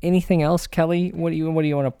 Anything else, Kelly? What do you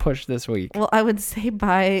want to push this week? Well, I would say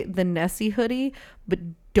buy the Nessie hoodie, but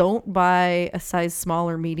don't buy a size small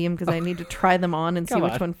or medium because I need to try them on and see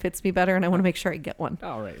which one fits me better, and I want to make sure I get one.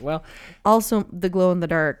 All right. Well, also the glow in the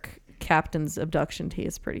dark Captain's abduction tee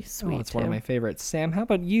is pretty sweet. It's one of my favorites. Sam, how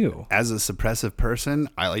about you? As a suppressive person,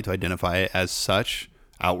 I like to identify as such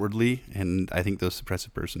outwardly, and I think those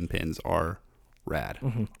suppressive person pins are Rad.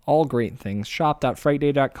 All great things.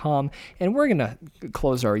 Shop.frightday.com. And we're going to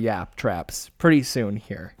close our Yap traps pretty soon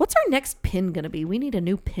here. What's our next pin going to be? We need a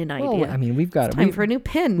new pin idea. Well, I mean, we've got it's time for a new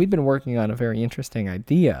pin. We've been working on a very interesting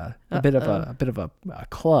idea, a bit of a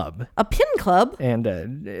club. A pin club? And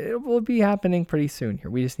it will be happening pretty soon here.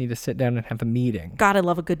 We just need to sit down and have a meeting. God, I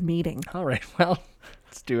love a good meeting. All right. Well,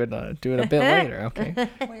 let's do it a bit later, okay?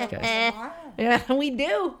 Yeah, we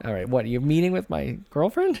do. All right. What, are you meeting with my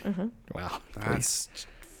girlfriend? Wow. That's...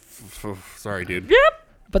 Sorry, dude. Yep.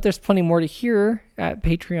 But there's plenty more to hear at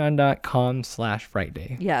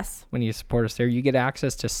patreon.com/frightday. Yes. When you support us there, you get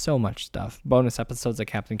access to so much stuff. Bonus episodes of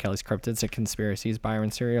Captain Kelly's Cryptids and Conspiracies,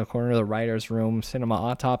 Byron Serial Corner, The Writer's Room, Cinema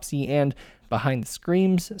Autopsy, and Behind the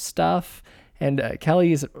Screams stuff. And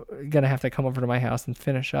Kelly is going to have to come over to my house and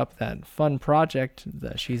finish up that fun project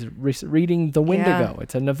that she's reading The Wendigo. Yeah.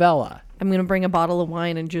 It's a novella. I'm going to bring a bottle of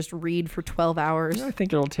wine and just read for 12 hours. I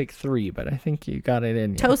think it'll take 3, but I think you got it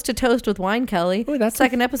in you. Toast to toast with wine, Kelly. Ooh, that's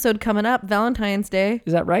second episode coming up, Valentine's Day.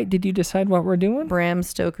 Is that right? Did you decide what we're doing? Bram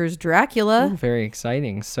Stoker's Dracula. Ooh, very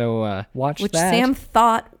exciting. So watch Which that. Sam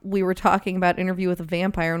thought we were talking about Interview with a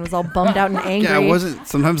Vampire and was all bummed out and angry. Yeah, I wasn't.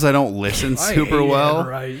 Sometimes I don't listen super well.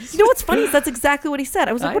 You know what's funny is that's exactly what he said.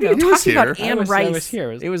 I was like, what are you talking about, Anne Rice? I was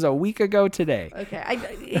here. It was a week ago today. Okay.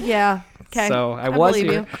 Yeah. Okay. So I was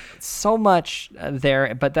here. You. So much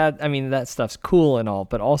there, but that stuff's cool and all,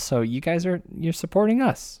 but also you're supporting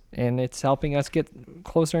us, and it's helping us get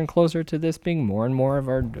closer and closer to this being more and more of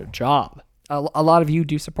our job. A lot of you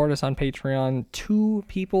do support us on Patreon. 2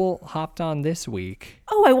 people hopped on this week.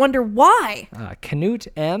 Oh, I wonder why. Canute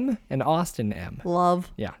M and Austin M. Love.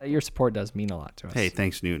 Yeah, your support does mean a lot to us. Hey,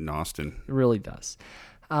 thanks, Newt and Austin. It really does.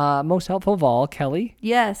 Most helpful of all, Kelly.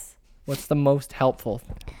 Yes. What's the most helpful?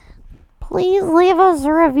 Please leave us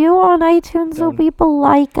a review on iTunes so people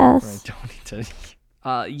like us. Right, don't need to.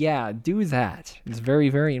 Yeah, do that. It's very,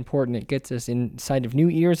 very important. It gets us inside of new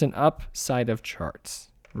ears and upside of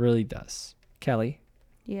charts. It really does. Kelly.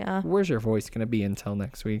 Yeah. Where's your voice going to be until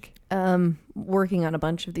next week? Working on a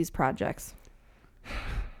bunch of these projects. I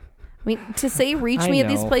mean, to say reach me at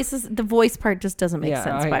these places, the voice part just doesn't make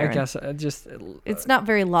sense, Byron. I guess it's not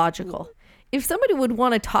very logical. If somebody would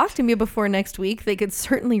want to talk to me before next week, they could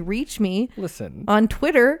certainly reach me. Listen. On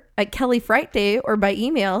Twitter at Kelly Frightday or by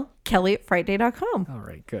email, kelly@frightday.com. All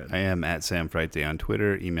right, good. I am at Sam Frightday on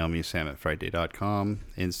Twitter. Email me, sam@frightday.com.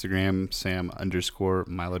 Instagram,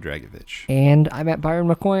 Sam_Milo Dragovich. And I'm at Byron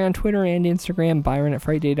McCoy on Twitter and Instagram.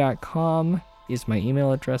 Byron@frightday.com is my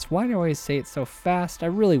email address. Why do I always say it so fast? I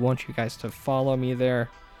really want you guys to follow me there.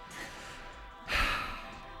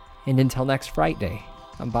 And until next Friday,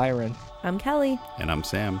 I'm Byron. I'm Kelly. And I'm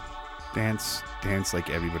Sam. Dance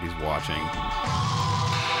like everybody's watching.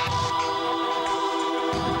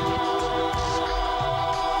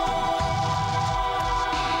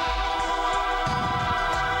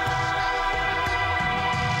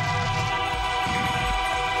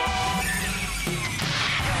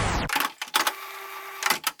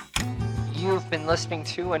 You've been listening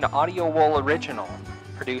to an Audio Wool original,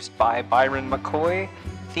 produced by Byron McCoy.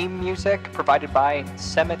 Theme music provided by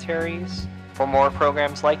Cemeteries. For more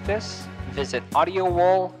programs like this, visit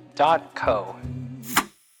audiowool.co.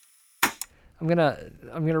 I'm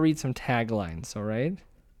gonna read some taglines, all right,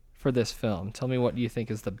 for this film. Tell me what you think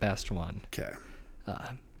is the best one. Okay.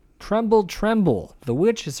 Tremble, tremble, the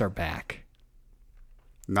witches are back.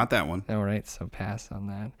 Not that one. All right, so pass on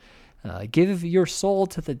that. Give your soul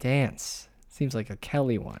to the dance. Seems like a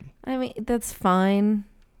Kelly one. I mean, that's fine.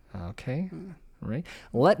 Okay. Right.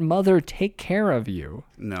 Let mother take care of you.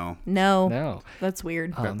 No. That's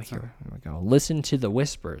weird. Here we go. Listen to the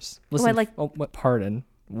whispers. Listen. Pardon.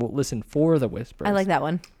 We'll listen for the whispers. I like that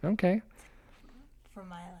one. Okay. For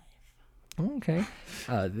my life. Okay.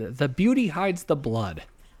 The beauty hides the blood.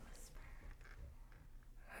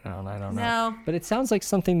 I don't know. No. But it sounds like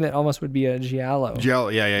something that almost would be a giallo.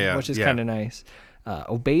 Yeah. Which is kind of nice.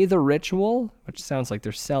 Obey the ritual, which sounds like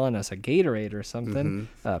they're selling us a Gatorade or something.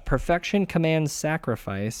 Perfection commands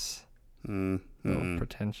sacrifice. A little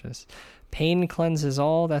pretentious. Pain cleanses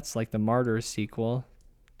all. That's like the Martyrs sequel.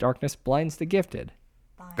 Darkness blinds the gifted.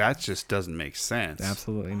 That just doesn't make sense.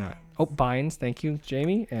 Absolutely not. Oh, binds. Thank you,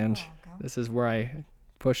 Jamie. And this is where I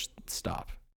push stop.